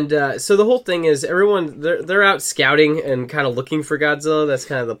 and so the whole thing is everyone they're out scouting and kind of looking for Godzilla. That's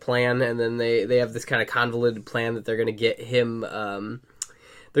kind of the plan, and then they have this kind of convoluted plan that they're going to get him.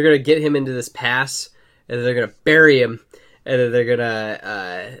 They're going to get him into this pass, and then they're going to bury him, and then they're going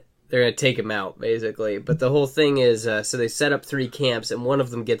to take him out, basically. But the whole thing is, so they set up 3 camps, and one of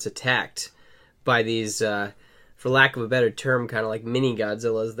them gets attacked by these, for lack of a better term, kind of like mini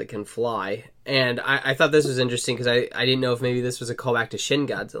Godzillas that can fly. And I thought this was interesting because I didn't know if maybe this was a callback to Shin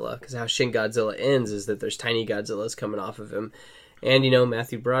Godzilla, because how Shin Godzilla ends is that there's tiny Godzillas coming off of him. And,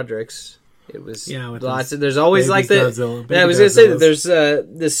 Matthew Broderick's. It was lots of, there's always like that. I was going to say that there's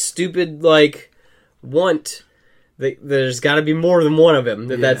this stupid, want. There's got to be more than one of him.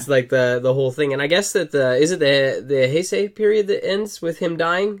 That's like the whole thing. And I guess that is it the Heisei period that ends with him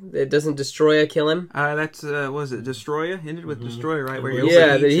dying? That doesn't Destroya kill him? That's was it Destroya? Ended with Destroya, right? Where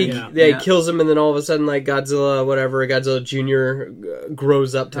he kills him, and then all of a sudden, like Godzilla Jr.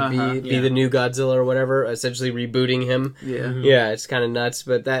 grows up to be the new Godzilla or whatever, essentially rebooting him. Yeah, it's kind of nuts.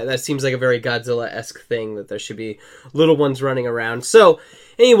 But that seems like a very Godzilla-esque thing that there should be little ones running around. So.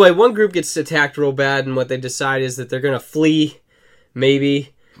 Anyway, one group gets attacked real bad, and what they decide is that they're gonna flee,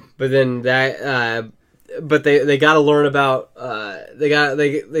 maybe, but then but they got to learn about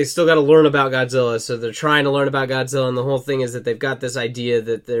they still got to learn about Godzilla, so they're trying to learn about Godzilla, and the whole thing is that they've got this idea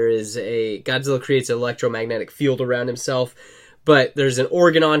that Godzilla creates an electromagnetic field around himself, but there's an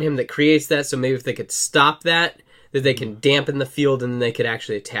organ on him that creates that, so maybe if they could stop that they can dampen the field, and then they could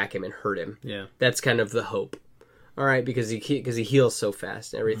actually attack him and hurt him. Yeah, that's kind of the hope. All right, because he heals so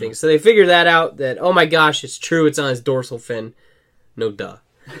fast and everything. So they figure that out, that, oh my gosh, it's true, it's on his dorsal fin. No duh.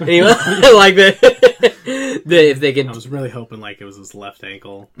 Anyway, like that. If they can... I was really hoping it was his left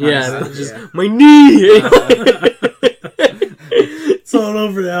ankle. Yeah, just my knee! It's all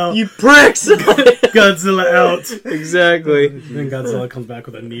over now. You pricks! Godzilla out. Exactly. Then Godzilla comes back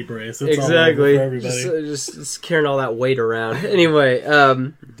with a knee brace. It's Exactly. all over for everybody. Just carrying all that weight around. Anyway,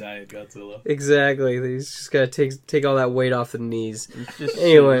 Diet Godzilla. exactly. He's just gotta take all that weight off the knees. Just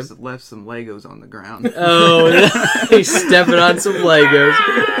Anyway. just left some Legos on the ground. Oh, he's stepping on some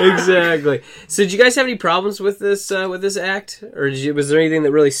Legos. Exactly. So, did you guys have any problems with this act, or was there anything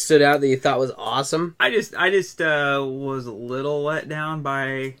that really stood out that you thought was awesome? I just was a little let down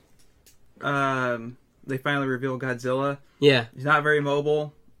by they finally revealed Godzilla. Yeah. He's not very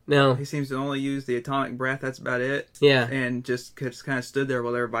mobile. No. He seems to only use the atomic breath. That's about it. Yeah. And just kind of stood there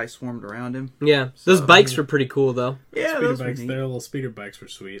while everybody swarmed around him. Yeah. Those bikes were pretty cool, though. Yeah, Speeder those were bikes, neat. their little speeder bikes were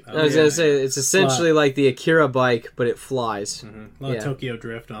sweet. I was gonna say it's essentially like the Akira bike, but it flies. A lot of Tokyo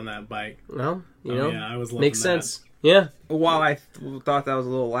Drift on that bike. Well, you know, Yeah, I was loving makes that. sense. Yeah. While I thought that was a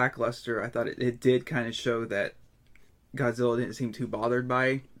little lackluster, I thought it did kind of show that Godzilla didn't seem too bothered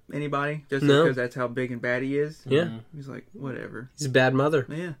by anybody, just No. because that's how big and bad he is. Yeah. He's like, whatever. He's a bad mother.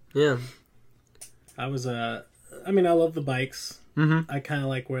 Yeah. Yeah. I was I mean, I love the bikes. Mm-hmm. I kind of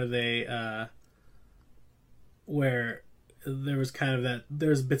like where they where there was kind of that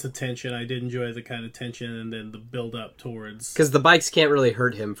there's bits of tension. I did enjoy the kind of tension and then the build up towards Because the bikes can't really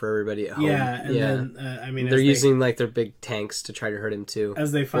hurt him for everybody at home. yeah, and then I mean they're as using like their big tanks to try to hurt him too.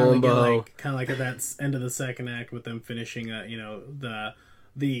 as they finally get Wombo. like kind of like at that end of the second act with them finishing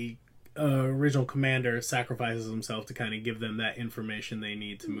the original commander sacrifices himself to kind of give them that information they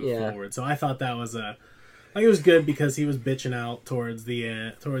need to move forward. So I thought that was it was good because he was bitching out towards the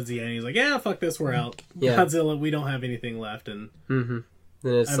end. He's like, "Yeah, fuck this, we're out. Yeah. Godzilla, we don't have anything left, and Then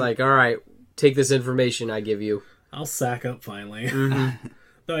it's like, all right, take this information I give you. I'll sack up finally." Mm-hmm.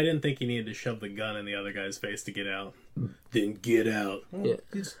 Though I didn't think he needed to shove the gun in the other guy's face to get out. Then get out. Well, Yeah.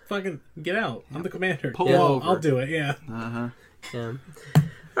 just fucking get out. I'm the commander. Pull Yeah, over. I'll do it. Yeah. Yeah.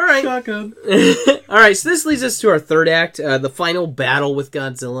 All right. Shotgun. All right, so this leads us to our third act, the final battle with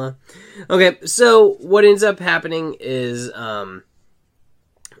Godzilla. Okay, so what ends up happening is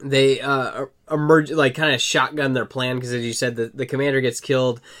they emerge, like, kind of shotgun their plan, because as you said, the commander gets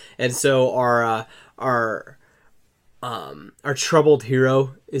killed, and so our troubled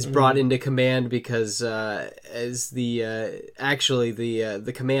hero is brought into command because as the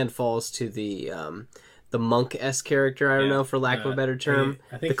command falls to the monk-esque character, I don't know, for lack of a better term.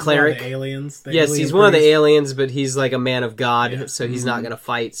 I think the he's one of cleric. the aliens. The Yes, alien he's one of the priest. aliens, but he's like a man of God, Yeah. so he's not going to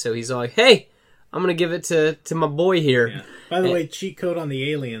fight. So he's all like, hey, I'm going to give it to my boy here. Yeah. By the way, cheat code on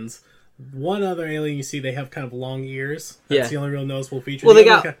the aliens. One other alien you see, they have kind of long ears. That's Yeah. the only real noticeable feature. Well, The they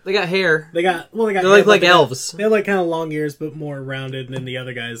other got hair. they're They're like elves. They have like kind of long ears, but more rounded. And then the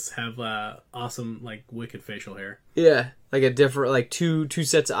other guys have awesome, like wicked facial hair. Yeah, like a different, like two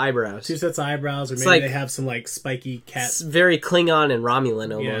sets of eyebrows. Two sets of eyebrows, or maybe like- they have some like spiky cat. It's very Klingon and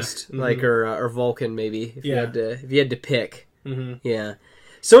Romulan almost, Yeah. like or Vulcan maybe. If Yeah. you had to pick. Mm-hmm. Yeah.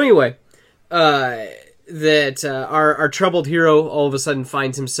 So anyway, that our troubled hero all of a sudden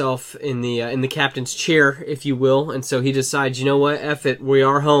finds himself in the captain's chair, if you will, and so he decides, you know what, F it, we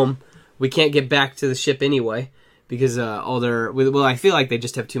are home. We can't get back to the ship anyway because I feel like they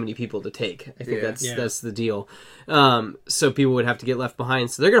just have too many people to take. I think that's the deal. So people would have to get left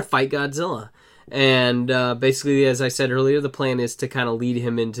behind. So they're gonna fight Godzilla, and basically, as I said earlier, the plan is to kind of lead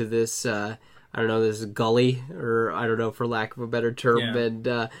him into this. I don't know, this gully, or I don't know, for lack of a better term,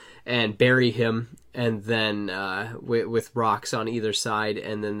 and bury him, and then with rocks on either side,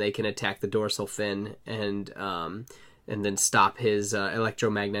 and then they can attack the dorsal fin and then stop his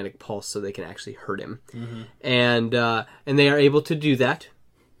electromagnetic pulse, so they can actually hurt him. Mm-hmm. And they are able to do that.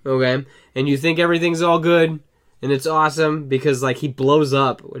 Okay, and you think everything's all good, and it's awesome because like he blows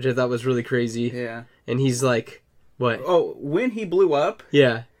up, which I thought was really crazy. Yeah. And he's like, what? Oh, when he blew up,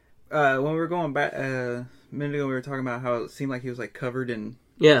 Yeah. when we were going back a minute ago, we were talking about how it seemed like he was like covered in.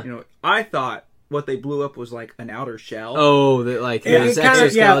 Yeah. You know, I thought what they blew up was like an outer shell. Oh, that like Yeah, his it kinda,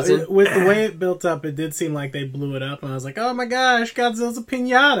 exoskeleton. with the way it built up, it did seem like they blew it up, and I was like, "Oh my gosh, Godzilla's a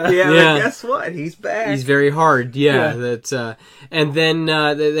pinata!" Yeah, Yeah. like, guess what? He's back. He's very hard, yeah. Yeah. That, and then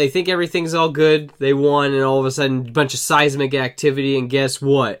they think everything's all good. They won, and all of a sudden, a bunch of seismic activity. And guess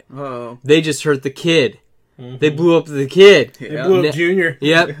what? Oh, They just hurt the kid. They blew up the kid. They blew Ne- up Junior.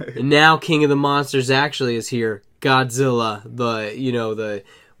 Yep. And now King of the Monsters actually is here. Godzilla, the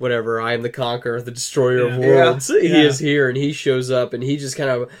whatever. I am the conqueror, the destroyer of Yeah. worlds. He Yeah. is here, and he shows up, and he just kind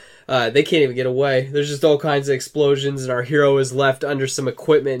of. They can't even get away. There's just all kinds of explosions, and our hero is left under some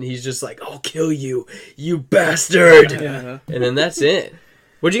equipment, and he's just like, I'll kill you, you bastard! Yeah. And then that's it.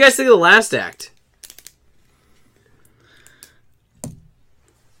 What'd you guys think of the last act?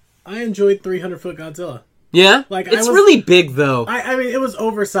 I enjoyed 300-foot Godzilla. Yeah? Like, it's really big, though. I mean, it was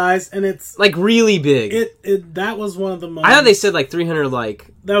oversized, and it's like, really big. that was one of the most... I thought they said, like, 300, like...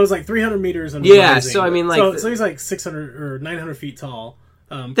 That was, like, 300 meters and Yeah, rising. so, I mean, like... So he's, like, 600 or 900 feet tall.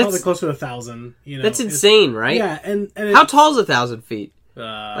 Probably close to 1,000, you know. That's insane, right? Yeah, and how tall is 1,000 feet?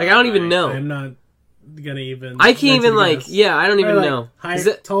 Like, I don't even know. I'm not gonna even... I can't even, like... Yeah, I don't even know. Is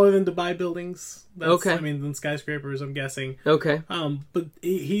it taller than Dubai buildings? That's, Okay. I mean, than skyscrapers, I'm guessing. Okay. But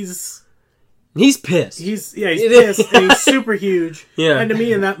he's pissed. he's pissed, and he's super huge. Yeah. And to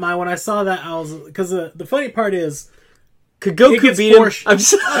me, in that mind, when I saw that, I was... Because the funny part is... Could Goku beat him? I'm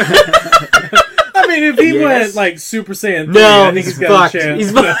sorry. I mean, if he went, like, Super Saiyan 3, No, I think he's he's got fucked. a chance.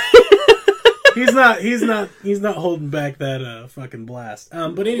 He's but- fucked. He's not holding back that fucking blast.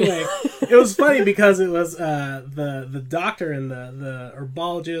 But anyway, it was funny because it was the doctor and the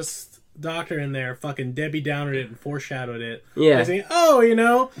herbologist doctor in there fucking Debbie Downered it and foreshadowed it. Yeah. By saying, oh, you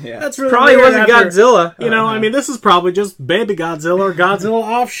know, that's really Probably weird wasn't after- Godzilla. You know, I mean, this is probably just baby Godzilla or Godzilla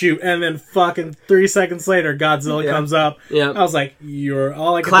offshoot, and then fucking 3 seconds later, Godzilla comes up. Yeah. I was like, "You're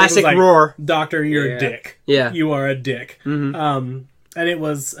all I can Classic think was like, roar. Doctor, you're a dick. Yeah. You are a dick." Mm-hmm. And it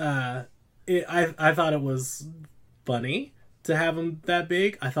was, I thought it was funny to have him that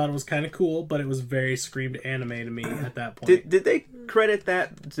big. I thought it was kind of cool, but it was very screamed anime to me at that point. Did they credit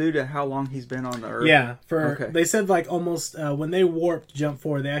that due to how long he's been on the Earth? Yeah, Okay. they said like almost when they warped Jump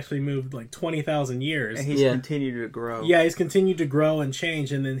Forward, they actually moved like 20,000 years. And he's continued to grow. Yeah, he's continued to grow and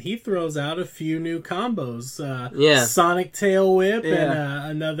change, and then he throws out a few new combos. Sonic Tail Whip and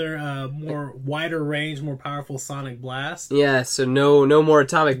another more wider range, more powerful Sonic Blast. Yeah, so no more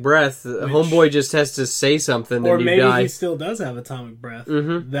atomic breath. Homeboy just has to say something, Or and you maybe die. he still does have atomic breath.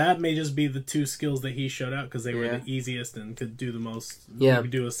 Mm-hmm. That may just be the two skills that he showed out because they were the easiest and could do the most. Yeah,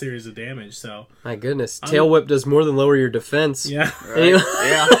 could do a series of damage. So my goodness, Tail Whip does more than lower your defense. Yeah, right.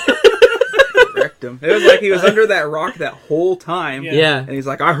 Yeah. Wrecked him. It was like he was under that rock that whole time. Yeah. And he's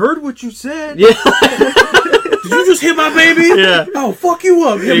like, I heard what you said. Yeah. Did you just hit my baby? Yeah. Oh, fuck you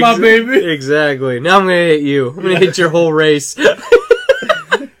up, hit my baby. Exactly. Now I'm gonna hit you. I'm gonna hit your whole race.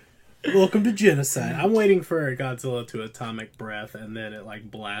 Welcome to genocide. I'm waiting for Godzilla to atomic breath, and then it like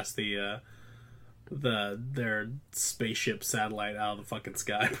blasts their spaceship satellite out of the fucking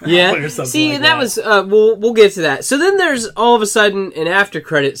sky. Yeah. Or something See, like and that was we'll get to that. So then there's all of a sudden an after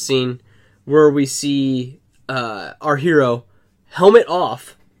credit scene where we see our hero helmet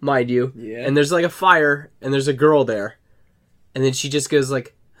off, mind you, and there's like a fire and there's a girl there, and then she just goes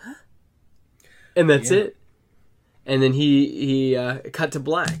like, huh? And that's it. And then he cut to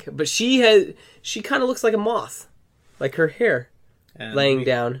black, but she kind of looks like a moth, like her hair laying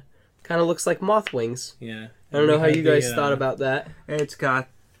down, kind of looks like moth wings. Yeah, I don't know how you guys thought about that. It's got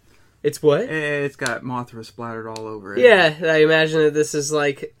what? It's got Mothra splattered all over it. Yeah, I imagine that this is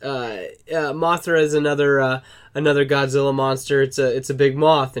like Mothra is another Godzilla monster. It's a big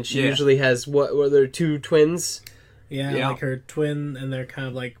moth, and she usually has what were there two twins? Yeah, like her twin, and they're kind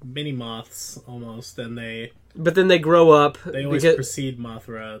of like mini moths almost, and But then they grow up. They always precede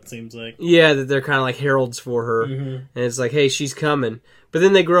Mothra, it seems like. Yeah, that they're kind of like heralds for her, and it's like, hey, she's coming. But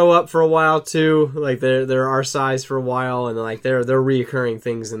then they grow up for a while too, like they're our size for a while, and like they're reoccurring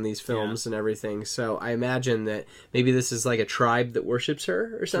things in these films and everything. So I imagine that maybe this is like a tribe that worships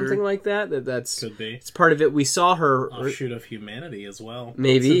her or something like that. That's could be. It's part of it. We saw her offshoot of humanity as well.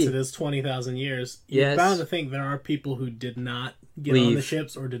 Maybe since it is 20,000 years. You're bound to think there are people who did not get on the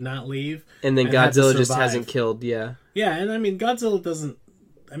ships or did not leave, and then Godzilla just hasn't killed. Yeah, and I mean Godzilla doesn't.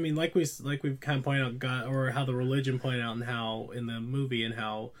 I mean, like we've kind of pointed out, or how the religion pointed out, and how in the movie, and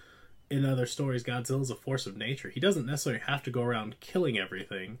how in other stories, Godzilla's a force of nature. He doesn't necessarily have to go around killing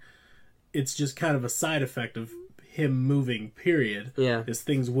everything. It's just kind of a side effect of him moving. Period. Yeah, his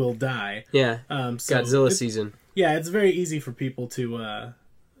things will die. Yeah. So Godzilla season. Yeah, it's very easy for people to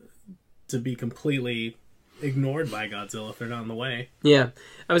be completely ignored by Godzilla if they're not in the way. Yeah,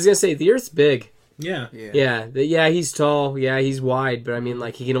 I was gonna say the Earth's big. Yeah. He's tall. Yeah, he's wide, but I mean,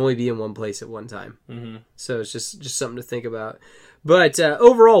 like he can only be in one place at one time. Mm-hmm. So it's just something to think about. But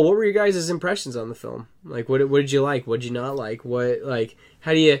overall, what were your guys' impressions on the film? Like, what did you like? What did you not like?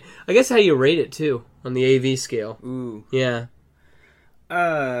 How do you rate it too on the AV scale? Ooh, yeah.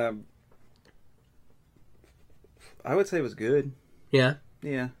 I would say it was good. Yeah.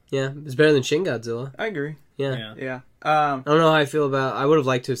 Yeah. Yeah. It's better than Shin Godzilla. I agree. Yeah. I don't know how I feel about. I would have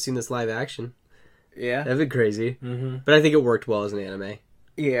liked to have seen this live action. Yeah. That'd be crazy. Mm-hmm. But I think it worked well as an anime.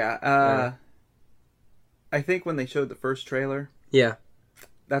 Yeah. I think when they showed the first trailer,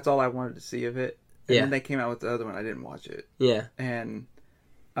 that's all I wanted to see of it. And then they came out with the other one. I didn't watch it. Yeah. And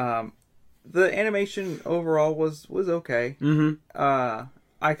the animation overall was okay. Mm-hmm.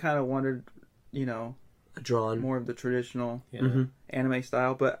 I kind of wanted, drawn. more of the traditional Mm-hmm. anime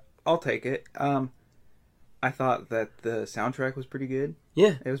style, but I'll take it. I thought that the soundtrack was pretty good.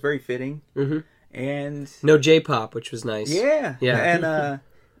 Yeah. It was very fitting. Mm-hmm. And No J-pop, which was nice. yeah. Yeah. And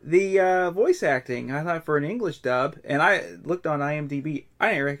the voice acting, I thought for an English dub, and I looked on IMDb, I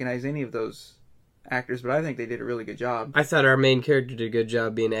didn't recognize any of those actors, but I think they did a really good job. I thought our main character did a good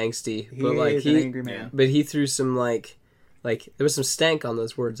job being angsty, He but like is an angry man. but he threw some like there was some stank on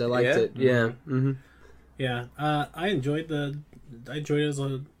those words. I liked Yeah? it. Yeah. Mm-hmm. Yeah, I enjoyed it as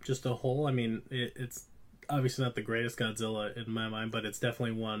just a whole. I mean, it's obviously not the greatest Godzilla in my mind, but it's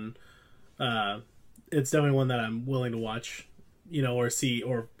definitely one. It's definitely one that I'm willing to watch, or see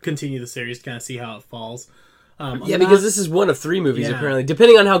or continue the series, kind of see how it falls. Yeah, because this is one of 3 movies Yeah. apparently,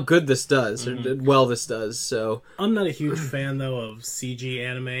 depending on how good this does or well this does. So I'm not a huge fan though of CG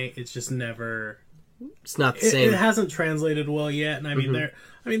anime. It's just never. it's not the same. It hasn't translated well yet, and I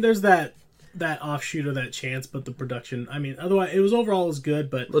mean, there's that offshoot of that chance, but the production. I mean, otherwise, it was good,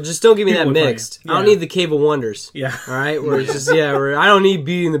 but Well, just don't give me that People would play. mixed. I don't Yeah. need the Cave of Wonders. yeah. All right, where it's just where I don't need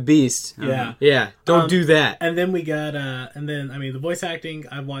Beauty and the Beast. Yeah. Yeah, don't do that. And then we got, the voice acting.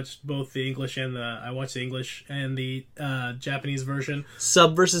 I've watched both the English and I watched the English and the Japanese version.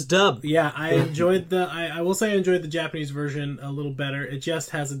 Sub versus dub. Yeah, I enjoyed I will say I enjoyed the Japanese version a little better. It just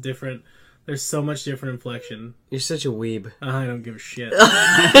has there's so much different inflection. You're such a weeb. I don't give a shit.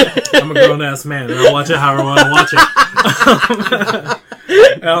 I'm a grown-ass man, and I'll watch it however I want to watch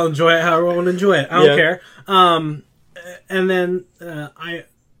it. I'll enjoy it however I want to enjoy it. I don't care. And then I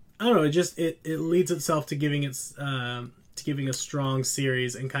don't know. It leads itself to giving a strong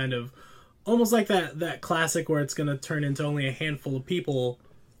series and kind of almost like that classic where it's going to turn into only a handful of people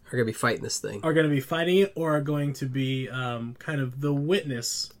Are gonna be fighting this thing. are going to be fighting it, or are going to be kind of the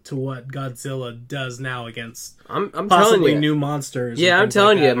witness to what Godzilla does now against I'm telling possibly you. new monsters. Yeah, and I'm things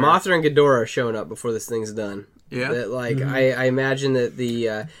telling like you, that, or- Mothra and Ghidorah are showing up before this thing's done. Yeah. That I imagine that the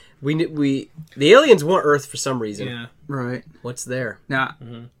aliens want Earth for some reason. Yeah. Right. What's there? Now,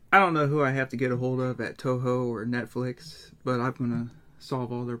 I don't know who I have to get a hold of at Toho or Netflix, but I'm going to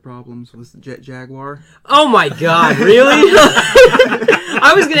solve all their problems with the Jet Jaguar. Oh my God! Really?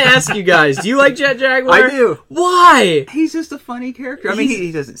 I was gonna ask you guys. Do you like Jet Jaguar? I do. Why? He's just a funny character. I mean,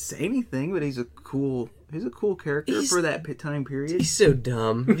 he doesn't say anything, but he's a cool character for that time period. He's so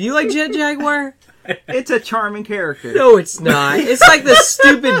dumb. Do you like Jet Jaguar? It's a charming character. No, it's not. It's like the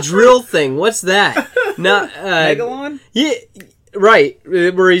stupid drill thing. What's that? Not Megalon? Yeah, right.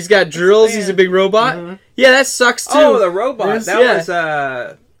 Where he's got drills. He's a big robot. Yeah, that sucks too. Oh, the robot. There's- That yeah.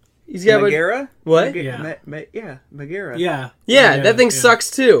 was He's got Megara? what? Yeah. Megara. Yeah, that thing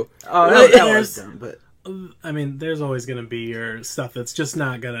sucks too. Oh, that There's- was dumb, but I mean, there's always going to be your stuff that's just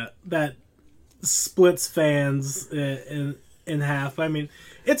not that splits fans in half. I mean,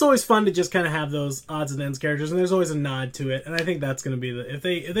 it's always fun to just kind of have those odds and ends characters, and there's always a nod to it. And I think that's going to be if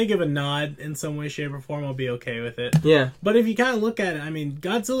they give a nod in some way, shape, or form, I'll be okay with it. Yeah. But if you kind of look at it, I mean,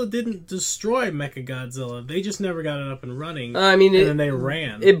 Godzilla didn't destroy Mechagodzilla. They just never got it up and running. I mean, and then they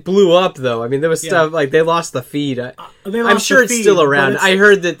ran. It blew up though. I mean, there was stuff like they lost the feed. They I'm lost sure the it's feed, still but around. it's- I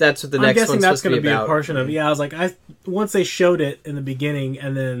heard that that's what the I'm next guessing one's that's supposed to going to be be about. a portion of. Yeah, I was like, once they showed it in the beginning,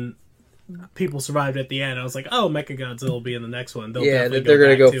 and then people survived at the end. I was like, oh, Mechagodzilla will be in the next one. They'll Yeah, definitely that they're gonna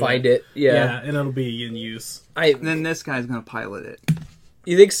back go to find it. Yeah. and it'll be in use. and then this guy's gonna pilot it.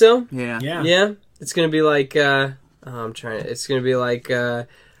 You think so? Yeah. Yeah, Yeah. It's gonna be like. I'm trying. It's gonna be like.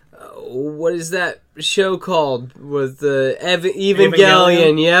 What is that show called with the Evangelion?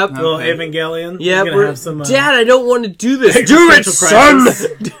 Evangelion? Yep. Well, Okay. Evangelion. Yeah, He's gonna have some. Dad, I don't want to do this. Do it, Existential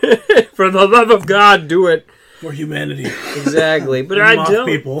son! For the love of God, do it. for humanity. Exactly, but I Moth don't.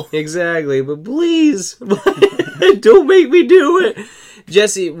 people. Exactly, but please, don't make me do it.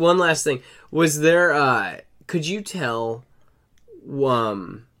 Jesse, one last thing. Was there, could you tell,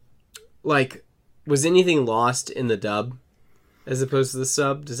 like, was anything lost in the dub as opposed to the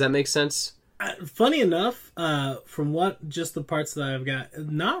sub? Does that make sense? Funny enough, from just the parts that I've got,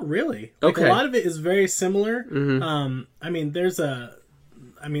 not really. Like, Okay. a lot of it is very similar. Mm-hmm.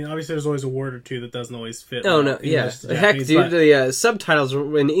 I mean, obviously there's always a word or two that doesn't always fit. Oh, no, English yeah. to Heck, Japanese, dude, but- the subtitles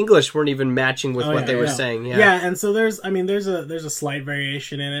in English weren't even matching with Oh, what yeah, they were yeah. saying. Yeah. Yeah, and so there's a slight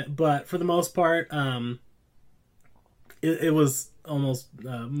variation in it, but for the most part, it was almost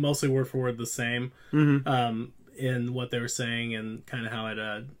mostly word for word the same in what they were saying and kind of how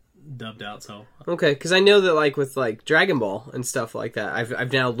it dubbed out. So Okay, because I know that like with like Dragon Ball and stuff like that,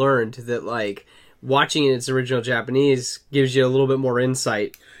 I've now learned that like watching in its original Japanese gives you a little bit more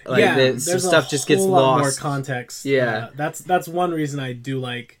insight. Like that some there's stuff a just gets whole lot lost. more context. Yeah. That's one reason I do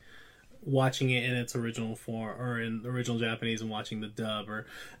like watching it in its original form or in the original Japanese and watching the dub. Or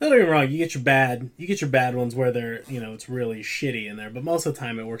don't get me wrong, you get your bad ones where they're it's really shitty in there, but most of the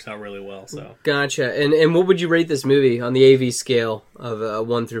time it works out really well. So Gotcha. And what would you rate this movie on the AV scale of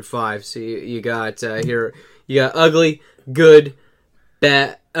 1 through 5? So you got here, you got ugly, good,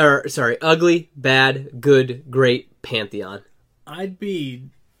 bad, ugly, bad, good, great, pantheon. I'd be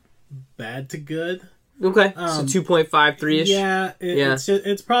bad to good. Okay, so 2.5, 3-ish. Yeah,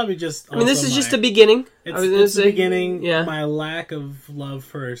 it's probably just. I mean, this is just a beginning. It's the beginning. Yeah. My lack of love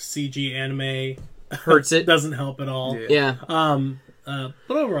for CG anime Hurts it. doesn't help at all. Yeah. But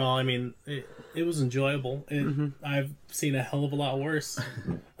overall, I mean, it was enjoyable. I've seen a hell of a lot worse.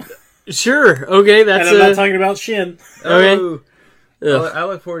 Sure. Okay, that's. And I'm not talking about Shin. Okay. I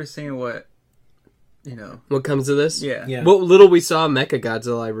look forward to seeing what What comes of this? Yeah. What little we saw of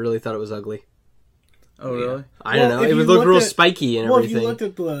Mechagodzilla, I really thought it was ugly. Oh, really? I don't know. if It would you look real looked at- spiky and Well, if everything. you looked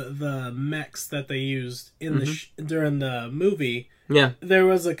at the mechs that they used in during the movie, Yeah. there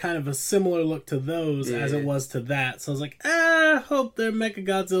was a kind of a similar look to those as it was to that. So I was like, I hope their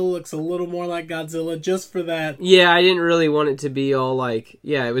Mechagodzilla looks a little more like Godzilla just for that. Yeah, I didn't really want it to be all like...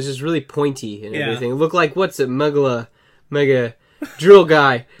 Yeah, it was just really pointy and everything. It looked like, what's it? Mega... Drill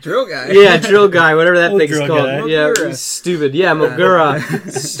guy. Drill guy. Yeah, drill guy, whatever that thing's drill called. guy. Yeah, Mogura. stupid. Yeah, Mogura.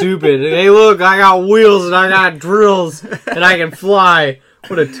 Stupid. Hey, look, I got wheels and I got drills and I can fly.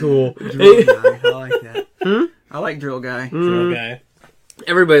 What a tool. Drill guy. I like that. I like drill guy. Drill guy.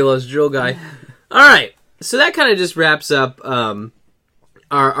 Everybody loves drill guy. All right, so that kind of just wraps up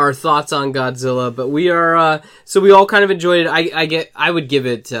our thoughts on Godzilla. But we are so we all kind of enjoyed it. I would give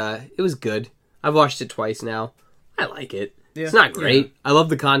it. It was good. I've watched it twice now. I like it. Yeah. It's not great. I love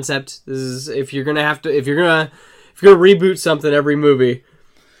the concept. This is if you're gonna reboot something every movie,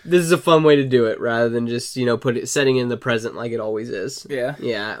 this is a fun way to do it rather than just setting in the present like it always is. Yeah.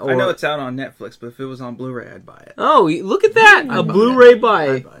 Yeah. I know it's out on Netflix, but if it was on Blu-ray, I'd buy it. Oh, look at that! A Blu-ray buy.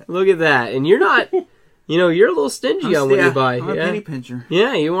 I'd buy it. Look at that, and you're not. You're a little stingy on what you buy. I'm a penny pincher.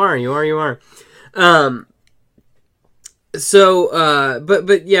 Yeah, you are. So,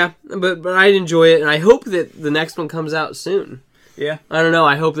 but yeah, but I'd enjoy it, and I hope that the next one comes out soon. Yeah. I don't know.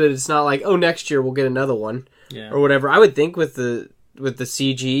 I hope that it's not like, oh, next year we'll get another one, Yeah. or whatever. I would think with the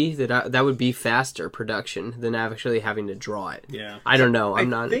CG that would be faster production than actually having to draw it. Yeah. I don't know.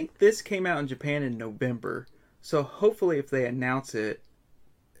 I think this came out in Japan in November, so hopefully if they announce it,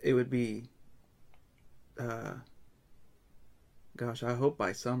 it would be, gosh, I hope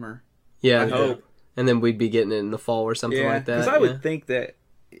by summer. Yeah. I hope. And then we'd be getting it in the fall or something like that. Because I would think that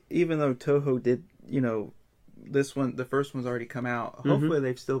even though Toho did, this one, the first one's already come out. Hopefully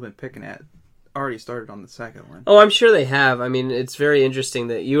they've still been picking at, already started on the second one. Oh, I'm sure they have. I mean, it's very interesting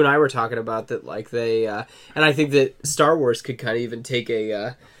that you and I were talking about that. Like they, and I think that Star Wars could kind of even take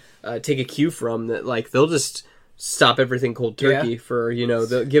a cue from that. Like they'll just stop everything cold turkey for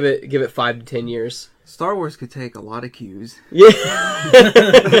they'll give it 5 to 10 years. Star Wars could take a lot of cues. Yeah,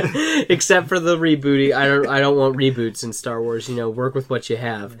 except for the rebooting. I don't want reboots in Star Wars. Work with what you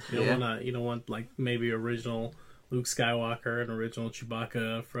have. You don't want like maybe original Luke Skywalker and original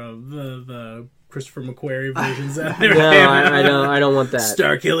Chewbacca from the Christopher McQuarrie versions. No, I don't want that.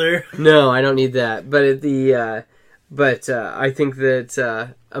 Starkiller. No, I don't need that. But I think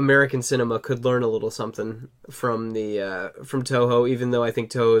that American cinema could learn a little something from from Toho, even though I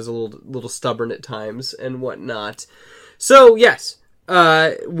think Toho is a little stubborn at times and whatnot. So yes,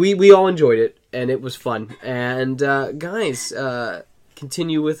 we all enjoyed it and it was fun. And guys,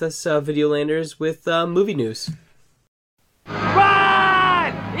 continue with us, Videolanders, with movie news.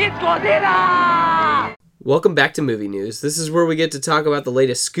 Run! It's Godzilla! Welcome back to Movie News. This is where we get to talk about the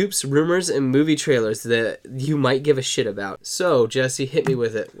latest scoops, rumors, and movie trailers that you might give a shit about. So, Jesse, hit me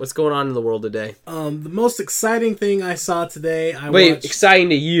with it. What's going on in the world today? The most exciting thing I saw today. Wait, exciting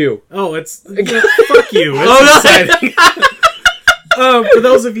to you? Oh, it's fuck you. It's exciting. For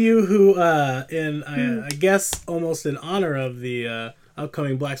those of you who, I guess, almost in honor of the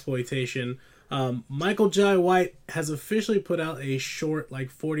upcoming blaxploitation, Michael Jai White has officially put out a short,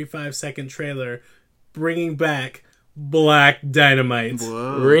 45-second trailer bringing back Black Dynamite.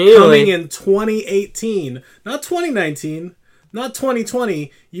 Whoa. Really? Coming in 2018, not 2019, not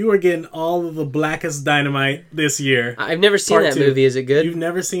 2020. You are getting all of the Blackest Dynamite this year. I've never seen Part that 2. movie. Is it good? You've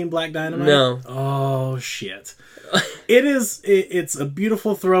never seen Black Dynamite? No. Oh shit! It's a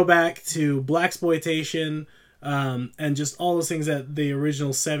beautiful throwback to blaxploitation, and just all those things that the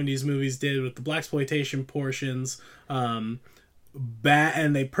original '70s movies did with the blaxploitation portions. bad,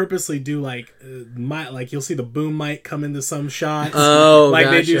 and they purposely do like you'll see the boom mic come into some shots. Oh, like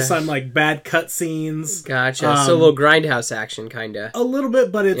they do gotcha. some like bad cut scenes. Gotcha. So a little grindhouse action, kind of. A little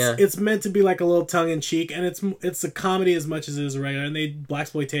bit, but Yeah. it's meant to be like a little tongue in cheek, and it's a comedy as much as it is a regular. And they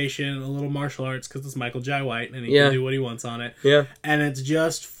blaxploitation, a little martial arts because it's Michael Jai White and he Yeah. can do what he wants on it. Yeah. And it's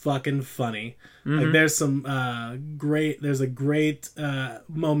just fucking funny. Like there's some there's a great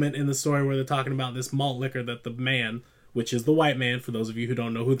moment in the story where they're talking about this malt liquor that the man, which is the white man, for those of you who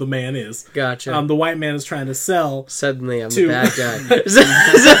don't know who the man is, Gotcha. the white man is trying to sell Suddenly, I'm to- the bad guy.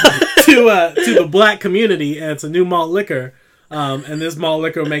 to the black community, and it's a new malt liquor. And this malt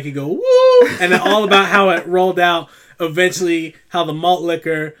liquor will make you go woo, and then all about how it rolled out. Eventually, how the malt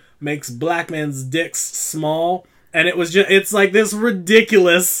liquor makes black men's dicks small, and it's like this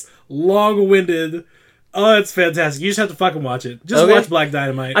ridiculous, long-winded. Oh, it's fantastic! You just have to fucking watch it. Just Okay. watch Black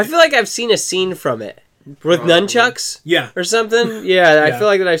Dynamite. I feel like I've seen a scene from it with nunchucks. Yeah. Or something. Yeah, I Yeah. feel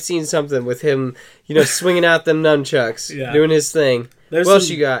like that I've seen something with him, swinging out them nunchucks, Yeah. doing his thing. There's what else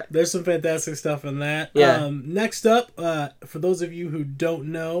some- you got? There's some fantastic stuff in that. Yeah. Next up, for those of you who don't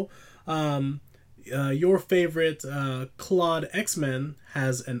know, your favorite Claude X-Men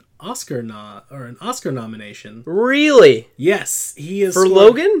has an Oscar nomination. Really? Yes, he is For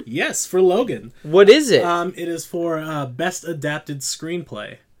Logan? Yes, for Logan. What is it? It is for Best Adapted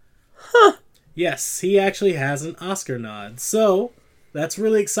Screenplay. Huh. Yes, he actually has an Oscar nod. So that's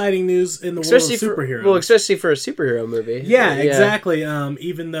really exciting news in the especially world of superheroes. especially for a superhero movie. Yeah, exactly.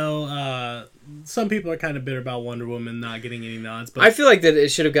 Even though some people are kind of bitter about Wonder Woman not getting any nods, but I feel like that it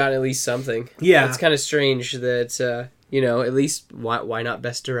should have gotten at least something. Yeah. It's kind of strange that at least why not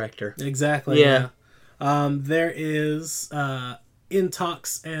Best Director? exactly. Yeah. There is in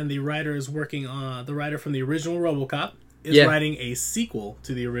talks, and the writer is working on the writer from the original RoboCop is Yeah. writing a sequel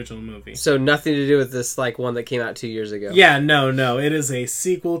to the original movie. So nothing to do with this one that came out 2 years ago. Yeah, no. It is a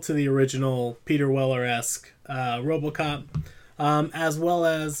sequel to the original Peter Weller-esque RoboCop, as well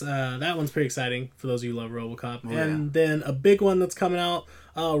as that one's pretty exciting for those of you who love RoboCop. And then a big one that's coming out.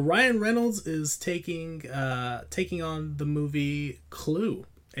 Ryan Reynolds is taking on the movie Clue,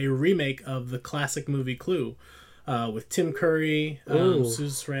 a remake of the classic movie Clue, with Tim Curry, Susan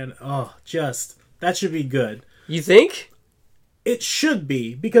Sarandon. Oh, that should be good. You think? It should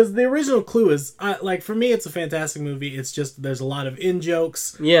be, because the original Clue is for me, it's a fantastic movie. It's just there's a lot of in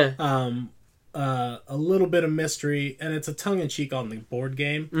jokes, Yeah. a little bit of mystery, and it's a tongue in cheek on the board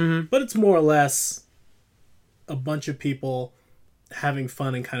game. But it's more or less a bunch of people having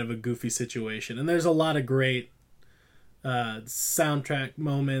fun in kind of a goofy situation, and there's a lot of great soundtrack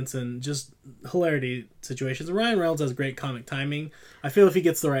moments and just hilarity situations. Ryan Reynolds has great comic timing. I feel if he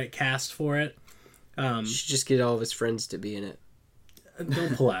gets the right cast for it. You should just get all of his friends to be in it.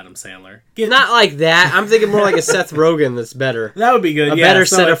 Don't pull Adam Sandler. Not like that. I'm thinking more like a Seth Rogen that's better. That would be good. A Yeah, better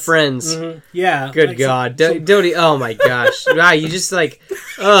so set of it's- friends. Yeah. Good like God. some- Dodie, oh my gosh. Wow, you just I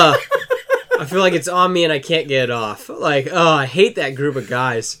feel like it's on me and I can't get it off. I hate that group of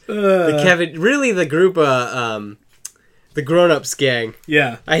guys. The group of, the grown-ups gang.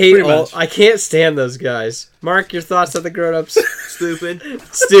 Yeah. I hate pretty much. I can't stand those guys. Mark, your thoughts on the grown-ups? Stupid.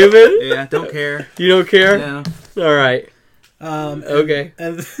 Stupid? Yeah, don't care. You don't care? No. All right. Okay.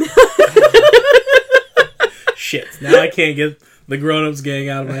 And shit. Now I can't get the grown-ups gang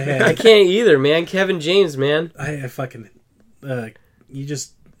out of my head. I can't either, man. Kevin James, man. I fucking you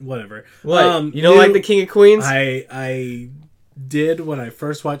just whatever. What? You don't like the King of Queens? I did when I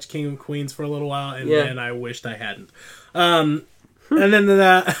first watched King of Queens for a little while, and Yeah. then I wished I hadn't. And then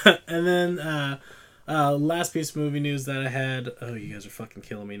last piece of movie news that I had. Oh, you guys are fucking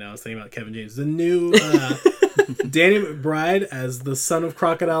killing me now. I was thinking about Kevin James. The new Danny McBride as the son of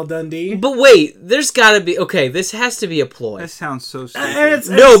Crocodile Dundee. But wait, there's gotta be... Okay, this has to be a ploy. That sounds so stupid. And it's-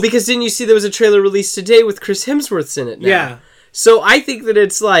 No, because didn't you see there was a trailer released today with Chris Hemsworth's in it now? Yeah. So I think that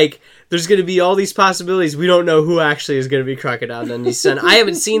it's there's going to be all these possibilities. We don't know who actually is going to be Crocodile Dundee's son. I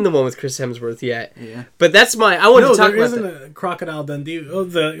haven't seen the one with Chris Hemsworth yet. Yeah. But that's I want No, to talk there about isn't that. a Crocodile Dundee. Oh,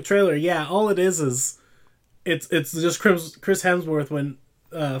 the trailer. Yeah, all it is it's just Chris Hemsworth when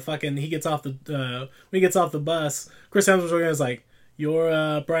he gets off the bus. Chris Hemsworth is like,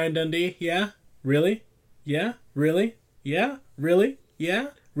 "You're Brian Dundee? Yeah, really? Yeah, really? Yeah, really? Yeah,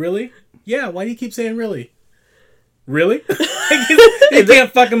 really? Yeah. Why do you keep saying really? Really? He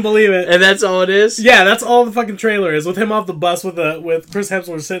can't fucking believe it." And that's all it is? Yeah, that's all the fucking trailer is, with him off the bus with Chris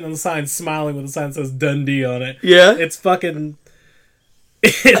Hemsworth sitting on the sign, smiling with a sign that says Dundee on it. Yeah? It's fucking...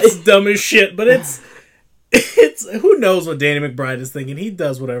 It's dumb as shit, but it's... Who knows what Danny McBride is thinking? He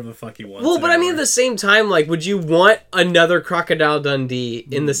does whatever the fuck he wants. Well, but I mean, anymore. at the same time, would you want another Crocodile Dundee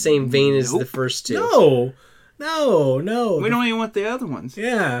in the same vein as the first two? No. No. We don't even want the other ones.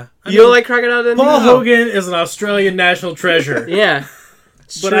 Yeah. You don't like Crocodile Dundee? Paul Hogan is an Australian national treasure. Yeah.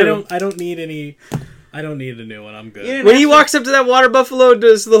 But true. I don't need any. I don't need a new one. I'm good. Yeah, When he walks up to that water buffalo,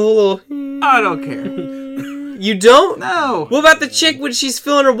 does the whole little... I don't care. You don't? No. What about the chick when she's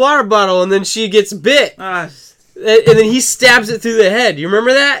filling her water bottle and then she gets bit? Ah, And then he stabs it through the head. You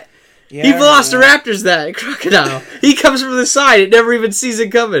remember that? yeah, He Velociraptors that crocodile. He comes from the side. It never even sees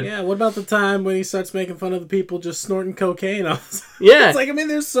it coming. Yeah. What about the time when he starts making fun of the people just snorting cocaine? Yeah. It's like, I mean,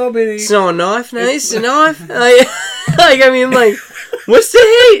 there's so many. So a knife, nice, a knife. I mean, like, what's the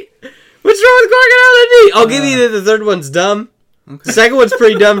hate? What's wrong with Crocodile Dundee? I'll give you that the third one's dumb. Okay. Second one's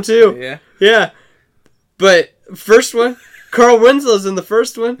pretty dumb too. Yeah. Yeah. But first one, Carl Winslow's in the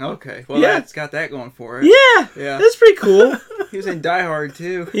first one. Okay. Well, Yeah. that's got that going for it. Yeah. Yeah. That's pretty cool. He was in Die Hard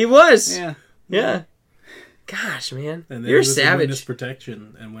too. He was. Yeah. Yeah. Gosh, man. And then You're he was in Witness savage.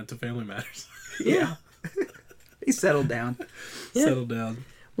 protection and went to Family Matters. Yeah. He settled down. Yeah. Settled down.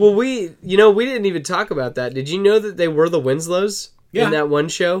 Well, we didn't even talk about that. Did you know that they were the Winslows Yeah. in that one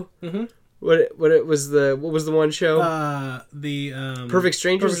show? Mm-hmm. What was the one show? The Perfect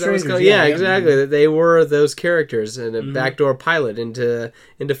Strangers. Perfect is that what it's Strangers, called? yeah, yeah. Exactly. That they were those characters in a backdoor pilot into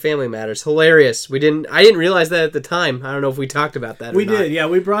Family Matters. Hilarious. I didn't realize that at the time. I don't know if we talked about that. We or not. did, yeah.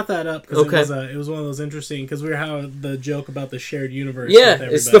 We brought that up because Okay. it was one of those interesting because we were having the joke about the shared universe. Yeah,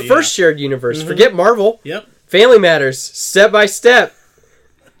 with it's the everybody, first shared universe. Forget Marvel. Yep. Family Matters, step by step.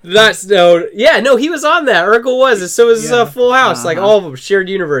 That's no, yeah, no, he was on that. Urkel was, and so was Yeah. Full House. Like all of them, shared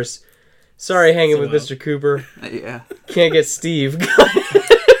universe. Sorry, hanging with Mr. Cooper. Yeah. Can't get Steve.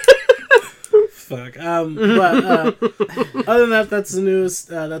 Fuck. But other than that, that's the newest.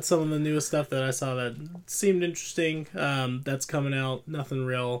 That's some of the newest stuff that I saw that seemed interesting. That's coming out. Nothing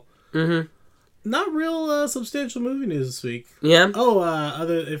real. Mm-hmm. Not real substantial movie news this week. Yeah, Oh,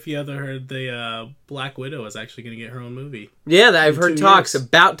 if you ever heard, the Black Widow is actually going to get her own movie. yeah. I've In heard 2 talks. years.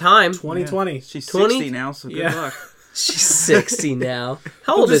 About time. 2020. She's 20? 60 now, so good Yeah. luck. She's 60 now.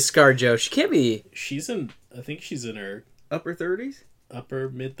 How old is ScarJo? She can't be. I think she's in her Upper 30s? upper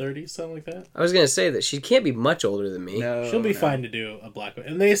mid 30s, something like that. I was gonna say that she can't be much older than me. No. She'll be no. fine to do a Black Widow.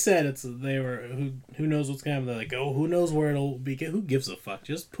 And they said who knows what's gonna happen. They're like, oh, who knows where it'll be. Who gives a fuck?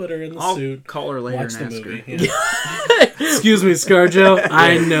 Just put her in the I'll suit. call her later Watch the and ask movie. her. Yeah. Excuse me, ScarJo.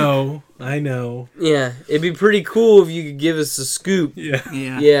 I know. Yeah, it'd be pretty cool if you could give us a scoop. Yeah.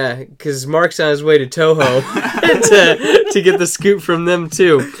 Yeah. Yeah, because Mark's on his way to Toho to get the scoop from them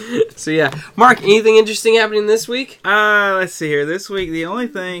too. So yeah, Mark, anything interesting happening this week? Let's see here. This week, the only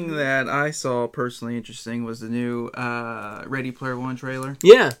thing that I saw personally interesting was the new Ready Player One trailer.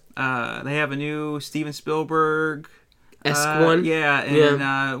 Yeah, They have a new Steven Spielberg one. Yeah,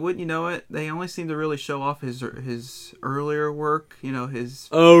 and wouldn't you know it? They only seem to really show off his earlier work. You know, his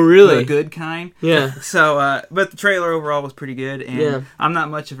Oh, really? the good kind. Yeah. So, but the trailer overall was pretty good. And Yeah. I'm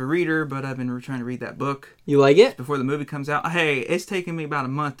not much of a reader, but I've been trying to read that book You like it? before the movie comes out. Hey, it's taken me about a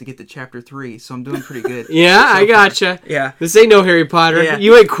month to get to chapter 3, so I'm doing pretty good. Yeah, so I gotcha. far. Yeah. This ain't no Harry Potter. Yeah.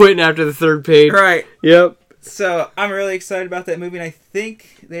 You ain't quitting after the 3rd page. Right. Yep. So I'm really excited about that movie, and I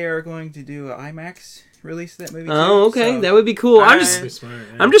think they are going to do an IMAX release of that movie. Oh, too, okay, so that would be cool. I'm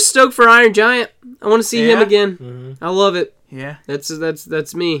I- just stoked for Iron Giant. I want to see him Yeah? again. I love it. Yeah.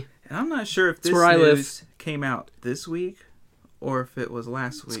 That's me. And I'm not sure if this where I live. news came out this week or if it was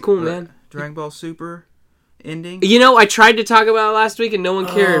last week. cool, but man. Dragon Ball Super ending. You know, I tried to talk about it last week and no one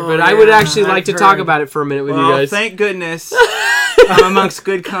cared, Oh, but I would yeah, actually like I've to talk heard. about it for a minute with Well, you guys. thank goodness I'm amongst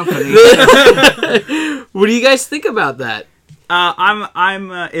good company. What do you guys think about that? I'm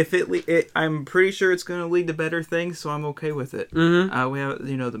pretty sure it's going to lead to better things, so I'm okay with it. Mhm. We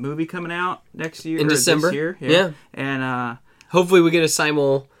have the movie coming out next year In or December? This year, Yeah. and Hopefully we get a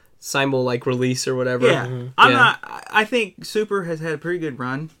simul like release or whatever. yeah, I think Super has had a pretty good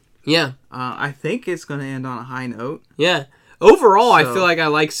run. Yeah. I think it's going to end on a high note. Yeah. Overall, I So- feel like I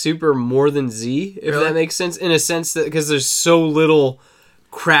like Super more than Z, if Really? that makes sense. In a sense that because there's so little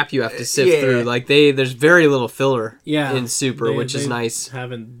crap you have to sift Yeah. through. Like there's very little filler Yeah. in Super, which is nice.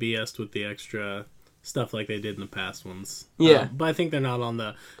 Haven't BS'd with the extra stuff like they did in the past ones. Yeah. But I think they're not on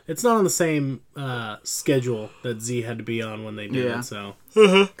the. It's not on the same schedule that Z had to be on when they did Yeah. it. So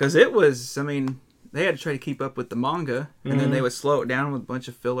Because it was, they had to try to keep up with the manga, and then they would slow it down with a bunch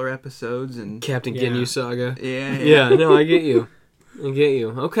of filler episodes, and Captain Yeah. Ginyu Saga. yeah. Yeah, no, I get you. I get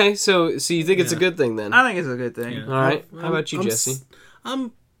you. Okay, so you think it's a good thing then? I think it's a good thing. yeah. All right. I'm- How about you, I'm Jesse?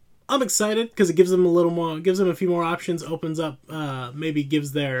 I'm excited because it gives them a little more, gives them a few more options, opens up, maybe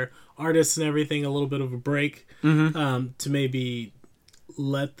gives their artists and everything a little bit of a break, to maybe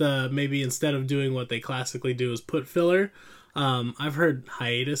maybe instead of doing what they classically do is put filler, I've heard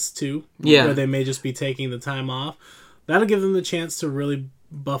hiatus too. Yeah. Where they may just be taking the time off. That'll give them the chance to really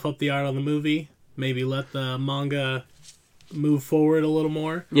buff up the art on the movie. Maybe let the manga move forward a little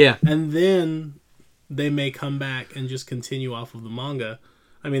more. Yeah. And then they may come back and just continue off of the manga.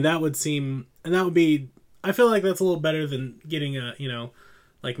 I mean, that would seem... And that would be... I feel like that's a little better than getting a,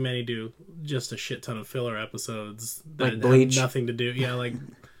 like many do, just a shit ton of filler episodes that Like Bleach. have nothing to do. Yeah, like...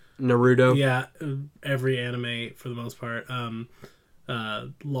 Naruto. Yeah, every anime, for the most part.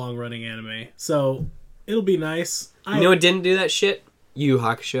 Long-running anime. So, it'll be nice. You know what didn't do that shit? Yu Yu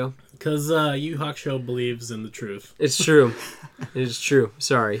Hakusho. Because Yu Hakusho believes in the truth. It's true. It is true.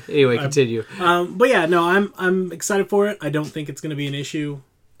 Sorry. Anyway, continue. But yeah, no, I'm excited for it. I don't think it's going to be an issue.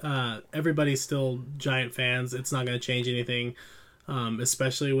 Everybody's still giant fans. It's not going to change anything,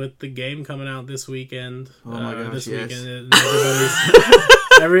 especially with the game coming out this weekend. Oh my gosh, this yes. weekend.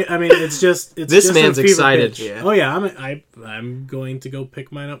 It's just This just man's a fever excited. pitch. Yeah. Oh yeah, I'm going to go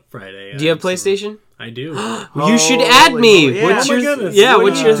pick mine up Friday. Do you have PlayStation? I do. You should add me. yeah. What's Oh my your goodness. yeah? What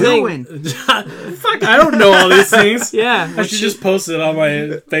What's are your you thing? Fuck, I don't know all these things. Yeah. I should just post it on my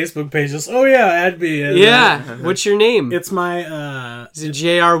Facebook page. Just, oh yeah, add me. And, Yeah. What's your name? it's my Is it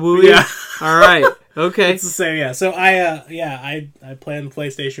J.R. Wooey? Yeah. All right. Okay. It's the same, yeah. So I play on the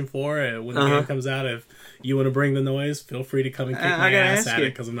PlayStation 4 when the game comes out. If you want to bring the noise, feel free to come and kick I my gotta ass ask at you. it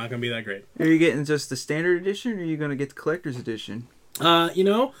because I'm not gonna be that great. Are you getting just the standard edition, or are you going to get the collector's edition?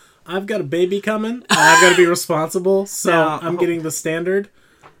 I've got a baby coming, and I've got to be responsible, so Now, I'm getting the standard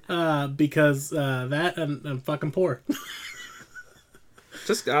because that I'm fucking poor.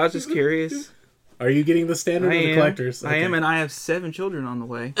 I was just curious. Are you getting the standard or the collectors? I am, Okay. and I have 7 children on the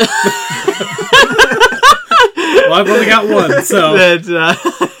way. Well, I've only got one, so That,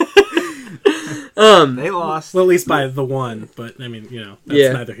 They lost. well, at least by the one. But I mean, that's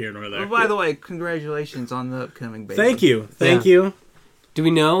Yeah. neither here nor there. Oh, by the way, congratulations on the upcoming baby. Thank you. do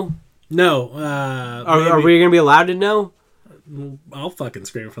we know? No, Are we going to be allowed to know? I'll fucking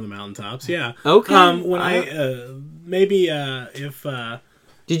scream from the mountaintops. Yeah. Okay. When if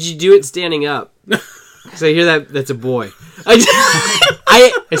Did you do it standing up? Because I hear that's a boy.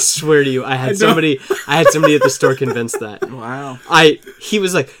 I swear to you, I had somebody at the store convinced that. Wow. He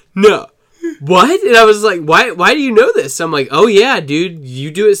was like, no. What? And I was like, why do you know this? I'm like, oh yeah, dude,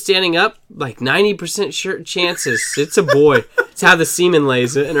 you do it standing up, like 90% sure chances. It's a boy. It's how the semen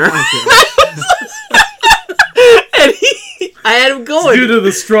lays in her. And I had him going. due to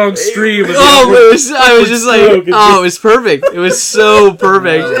the strong stream. I was just like, oh, it was perfect. It was so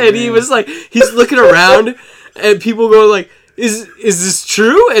perfect. And he was like, he's looking around, and people go like, is this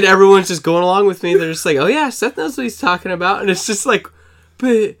true? And everyone's just going along with me. They're just like, oh yeah, Seth knows what he's talking about. And it's just like,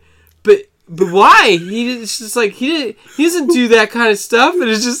 but why? It's just like he doesn't do that kind of stuff. And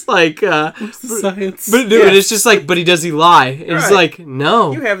it's just like, science. but dude, it's just like, but does he lie? And it's Right. like,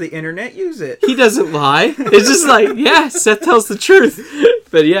 no. You have the internet, use it. He doesn't lie. It's just like, yeah, Seth tells the truth.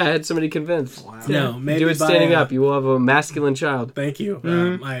 But yeah, I had somebody convinced. Wow. No, maybe Do it by, standing up. You will have a masculine child. Thank you.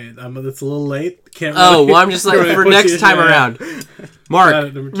 It's a little late. Can't. Oh, really- well, I'm just like, really for push next you. time Yeah, around.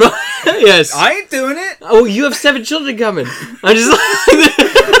 Mark. number Yes. I ain't doing it. Oh, you have 7 children coming. I'm just like...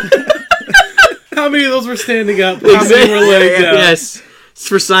 How many of those were standing up? How many Exactly. were laying down? Yes. It's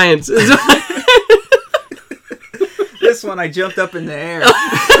for science. This one, I jumped up in the air.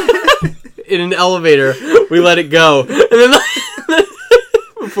 In an elevator, we let it go. And then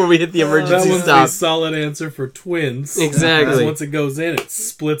before we hit the That emergency one's stop. a solid answer for twins. Exactly. Because once it goes in, it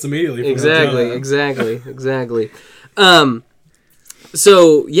splits immediately. From Exactly.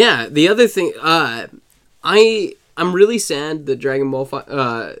 So yeah, the other thing, I'm really sad that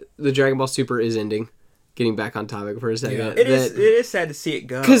the Dragon Ball Super is ending. Getting back on topic for a second. Yeah. It is sad to see it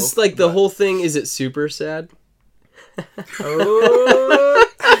go. Because like the whole thing, is it super sad? Oh.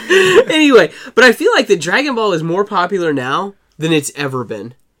 Anyway, but I feel like that Dragon Ball is more popular now than it's ever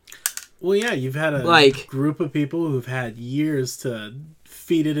been. Well, yeah, you've had a group of people who've had years to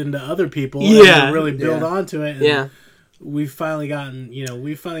feed it into other people and to really build onto it. And we've finally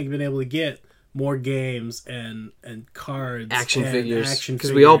been able to get more games and cards, action and figures, action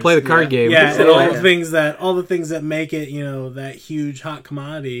because we all play the figures. card game. Yeah, So, and all the things that make it, that huge hot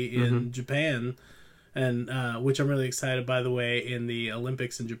commodity in Japan, and which I'm really excited. By the way, in the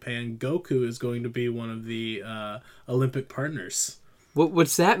Olympics in Japan, Goku is going to be one of the Olympic partners.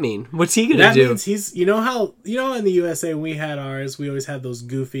 What's that mean? What's he gonna That do? means he's how in the USA when we had ours, we always had those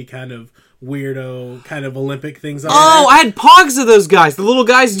goofy kind of weirdo kind of Olympic things on Oh, there. I had pogs of those guys. The little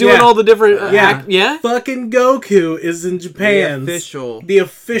guys doing all the different. yeah. Fucking Goku is in Japan. The official. The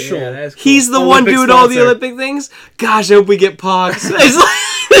official. Yeah, that's cool. He's the one Olympic doing all the sponsor. Olympic things. Gosh, I hope we get pogs. It's like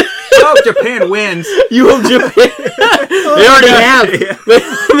I hope Japan wins. you hope Japan. They already have.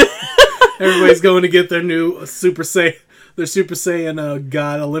 Everybody's going to get their new Super Saiyan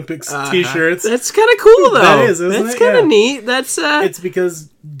God Olympics T-shirts. That's kind of cool, though. That is, isn't That's it? kind of Yeah. neat. That's It's because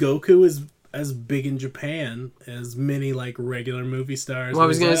Goku is as big in Japan as many like regular movie stars. Well, I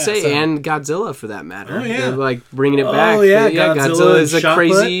was and gonna all say, that, so- and Godzilla for that matter. Oh, yeah. They're, like bringing it Oh, back. yeah, Godzilla Godzilla is a and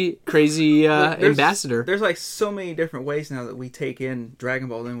crazy There's- ambassador. There's like so many different ways now that we take in Dragon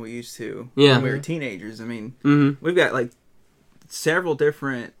Ball than we used to Yeah. when we were teenagers. I mean, Mm-hmm. we've got like several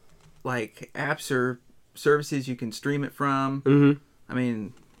different like apps or services you can stream it from. Mm-hmm. I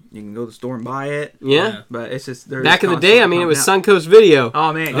mean, you can go to the store and buy it. Yeah. But it's just there's Back in the constantly day, I mean, it was pumping out. Suncoast Video.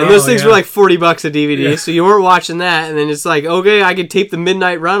 Oh man, And yeah. those things yeah. were like $40 a DVD, Yeah. so you weren't watching that. And then it's like, okay, I could tape the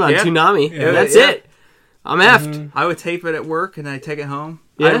midnight run on Yeah. Toonami. Yeah. And that's Yeah. it. I'm effed. I would tape it at work and I'd take it home.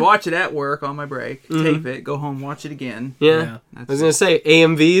 Yeah. I'd watch it at work on my break, Mhm. tape it, go home, watch it again. Yeah. Yeah. I was gonna say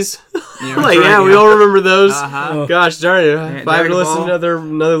AMVs. Yeah, Like, right, yeah, we all remember those. Uh-huh. Gosh darn it! If I have to Dragon listen to Ball.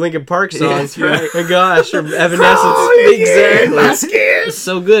 another Linkin Park song. Yeah, that's right. Oh gosh, or Evanescence. Exactly.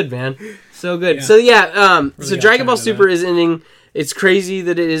 So good, man. So good. Yeah. So yeah, so gotta Dragon Ball turn to Super that. is ending. It's crazy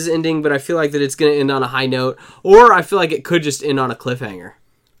that it is ending, but I feel like that it's gonna end on a high note, or I feel like it could just end on a cliffhanger.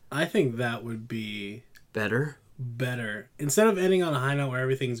 I think that would be Better. instead of ending on a high note where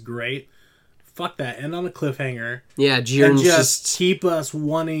everything's great. Fuck that. End on a cliffhanger. Yeah, And Jiren's just keep us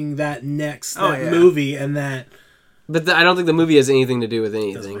wanting that next Oh, yeah. movie, and that But I don't think the movie has anything to do with doesn't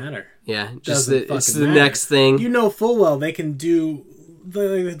anything. matter. Yeah, just Doesn't it's fucking the matter. next thing. You know full well they can do.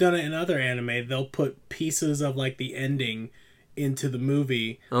 They've done it in other anime. They'll put pieces of like the ending into the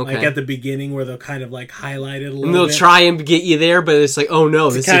movie, Okay. like at the beginning where they'll kind of like highlight it a little And they'll bit. try and get you there, but it's like, oh no,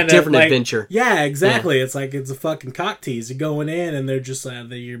 this is a Kind of different like- adventure. Yeah, exactly. It's like it's a fucking cock tease. You're going in and they're just like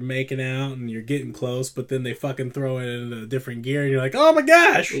you're making out and you're getting close, but then they fucking throw it into a different gear and you're like, oh my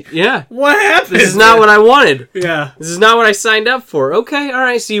gosh, Yeah. what happened? This is not what I wanted. Yeah, This is not what I signed up for. Okay, all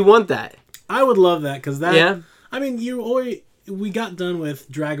right, so you want that. I would love that because that. Yeah. I mean, we got done with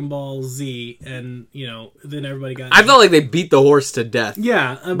Dragon Ball Z, and then everybody got. I felt like they beat the horse to death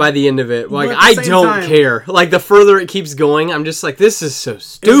yeah. by the end of it. Like, But at the I same don't time- care. Like, the further it keeps going, I'm just like, this is so It's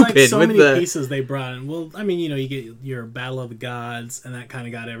stupid. like so with many the pieces they brought in. Well, I mean, you get your Battle of the Gods, and that kind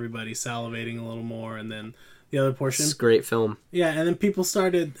of got everybody salivating a little more, and then the other portion, It's a great film. yeah, and then people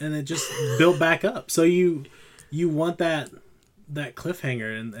started, and it just built back up. So you want that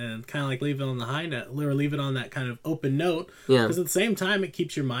cliffhanger and kind of like leave it on the high note, or leave it on that kind of open note. Yeah. Because at the same time, it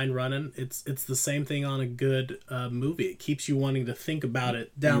keeps your mind running. It's the same thing on a good movie. It keeps you wanting to think about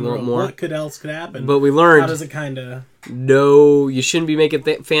it down You the want road. more? What else could happen? But we How learned, does it kind of? no, you shouldn't be making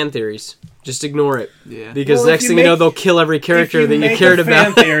fan theories. Just ignore it. Yeah. Because Well, if next you thing you know, make- they'll kill every character that you cared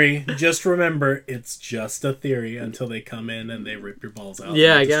about. Theory, just remember it's just a theory until they come in and they rip your balls out.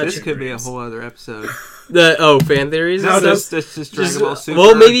 Yeah, I got This you. could be a whole other episode. Fan theories? No, and that's stuff? just Dragon Just- Ball Super.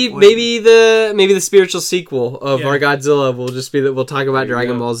 well, maybe What- the spiritual sequel of Yeah. our Godzilla will just be that we'll talk about There you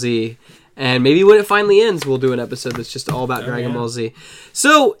Dragon go. Ball Z, and maybe when it finally ends, we'll do an episode that's just all about Dragon yeah. Ball Z.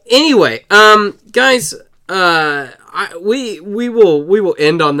 So anyway, guys, we will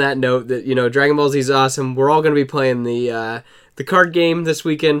end on that note that Dragon Ball Z is awesome. We're all going to be playing the card game this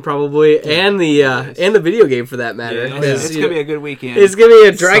weekend probably, and the video game for that matter. Yeah, 'cause, it's you gonna know, be a good weekend. it's gonna be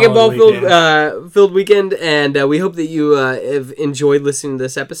a Dragon Ball Solid weekend. filled weekend, and we hope that you have enjoyed listening to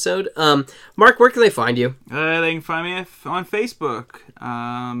this episode. Mark, where can they find you? They can find me on Facebook.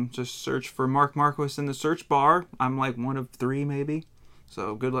 Just search for Mark Marquis in the search bar. I'm like one of 3 maybe,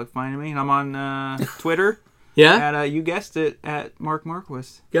 so good luck finding me. And I'm on Twitter. Yeah, At you guessed it, at Mark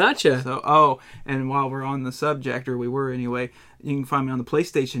Marquis. gotcha. So, and while we're on the subject, or we were anyway, you can find me on the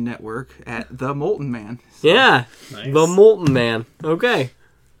PlayStation Network at The Molten Man. So, Yeah, Nice. the Molten Man. Okay,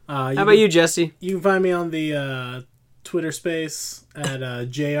 How how about you, Jesse? You can find me on the Twitter space at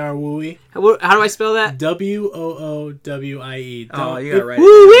JR Wooey. How do I spell that? WOOWIE. Oh, you got it right.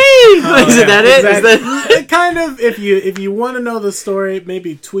 Woo-wee! Is it that it? Is Exactly. that... Kind of. If you want to know the story,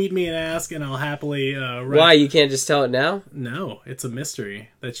 maybe tweet me and ask, and I'll happily. Write. Why you can't just tell it now? No, it's a mystery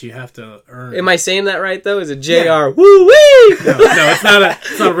that you have to earn. Am I saying that right though? Is it Jr. Yeah. Woo wee? No,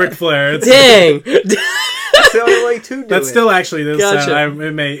 it's not Ric Flair. It's, Dang. That's the only way to do that's it. still actually this. Gotcha.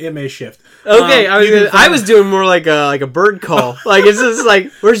 It may shift. Okay, You can I find- was doing more like a bird call. Like it's just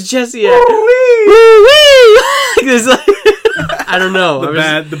like, where's Jesse at? Woo wee! It's like, I don't know.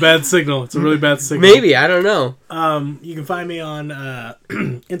 the bad signal. It's a really bad signal. Maybe I don't know. You can find me on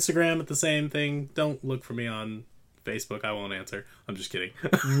Instagram at the same thing. Don't look for me on Facebook. I won't answer. I'm just kidding.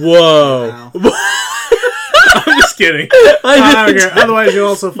 Whoa! I'm just kidding. I don't care. Otherwise, you'll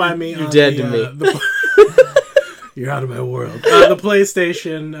also find me. You're dead to me. You're out of my world. The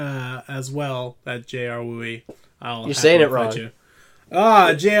PlayStation as well at JR Wooey. You're saying it wrong. JR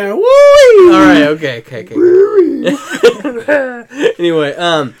Wooey! Alright, okay. Anyway,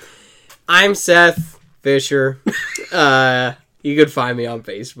 I'm Seth Fisher. You could find me on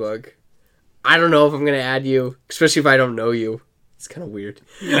Facebook. I don't know if I'm going to add you, especially if I don't know you. It's kind of weird.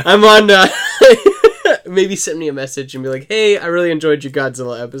 Yeah. I'm on... maybe send me a message and be like, hey, I really enjoyed your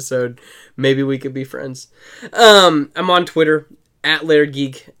Godzilla episode. Maybe we could be friends. I'm on Twitter, at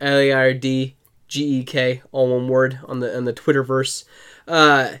LairdGeek, LairdGeek, all one word, on the Twitterverse.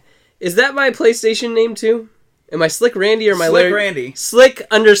 Is that my PlayStation name too? Am I Slick Randy or am I Slick Randy?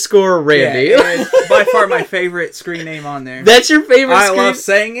 Slick_Randy. Yeah, it's by far my favorite screen name on there. That's your favorite I screen? love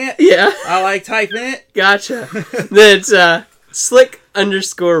saying it. Yeah. I like typing it. Gotcha. That's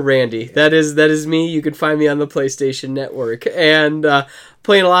Slick_Randy. That is me. You can find me on the PlayStation Network. And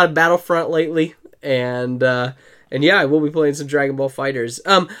playing a lot of Battlefront lately. And yeah, I will be playing some Dragon Ball FighterZ.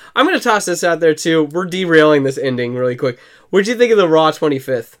 I'm going to toss this out there too. We're derailing this ending really quick. What'd you think of the Raw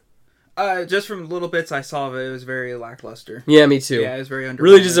 25th? Just from little bits I saw of it, it was very lackluster. Yeah, me too. Yeah, it was very underwhelming.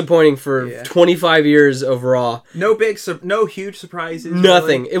 Really disappointing for 25 years of Raw. No huge surprises.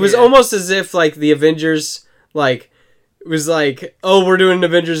 Nothing. Really. It was almost as if like the Avengers, like, it was like, oh, we're doing an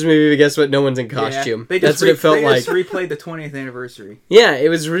Avengers movie, but guess what? No one's in costume. Yeah. That's what it felt like. They just replayed the 20th anniversary. Yeah, it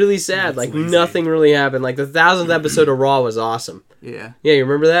was really sad. Like, nothing really happened. Like, the 1000th episode of Raw was awesome. Yeah. Yeah, you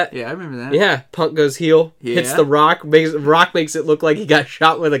remember that? Yeah, I remember that. Yeah, Punk goes heel, hits the Rock, Rock makes it look like he got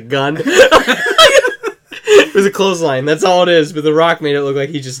shot with a gun. It was a clothesline, that's all it is, but the Rock made it look like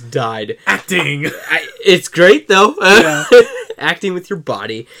he just died. Acting! It's great, though. Yeah. Acting with your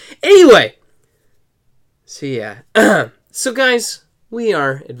body. Anyway. So, yeah. So, guys, we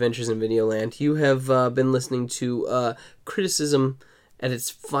are Adventures in Videoland. You have been listening to criticism at its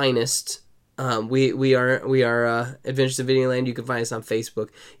finest. We are Adventures in Videoland. You can find us on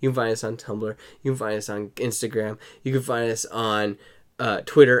Facebook. You can find us on Tumblr. You can find us on Instagram. You can find us on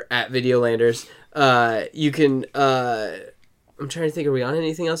Twitter at Videolanders. You can... I'm trying to think, are we on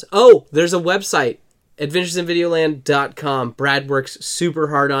anything else? Oh, there's a website. AdventuresInVideoland.com. Brad works super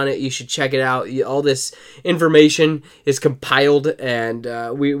hard on it. You should check it out. All this information is compiled, and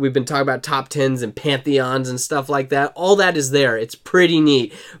we've been talking about top 10s and pantheons and stuff like that. All that is there. It's pretty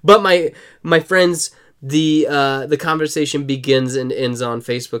neat. But my friends, the conversation begins and ends on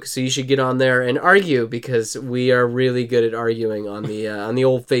Facebook, so you should get on there and argue, because we are really good at arguing on the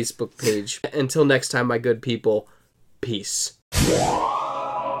old Facebook page. Until next time, my good people, peace.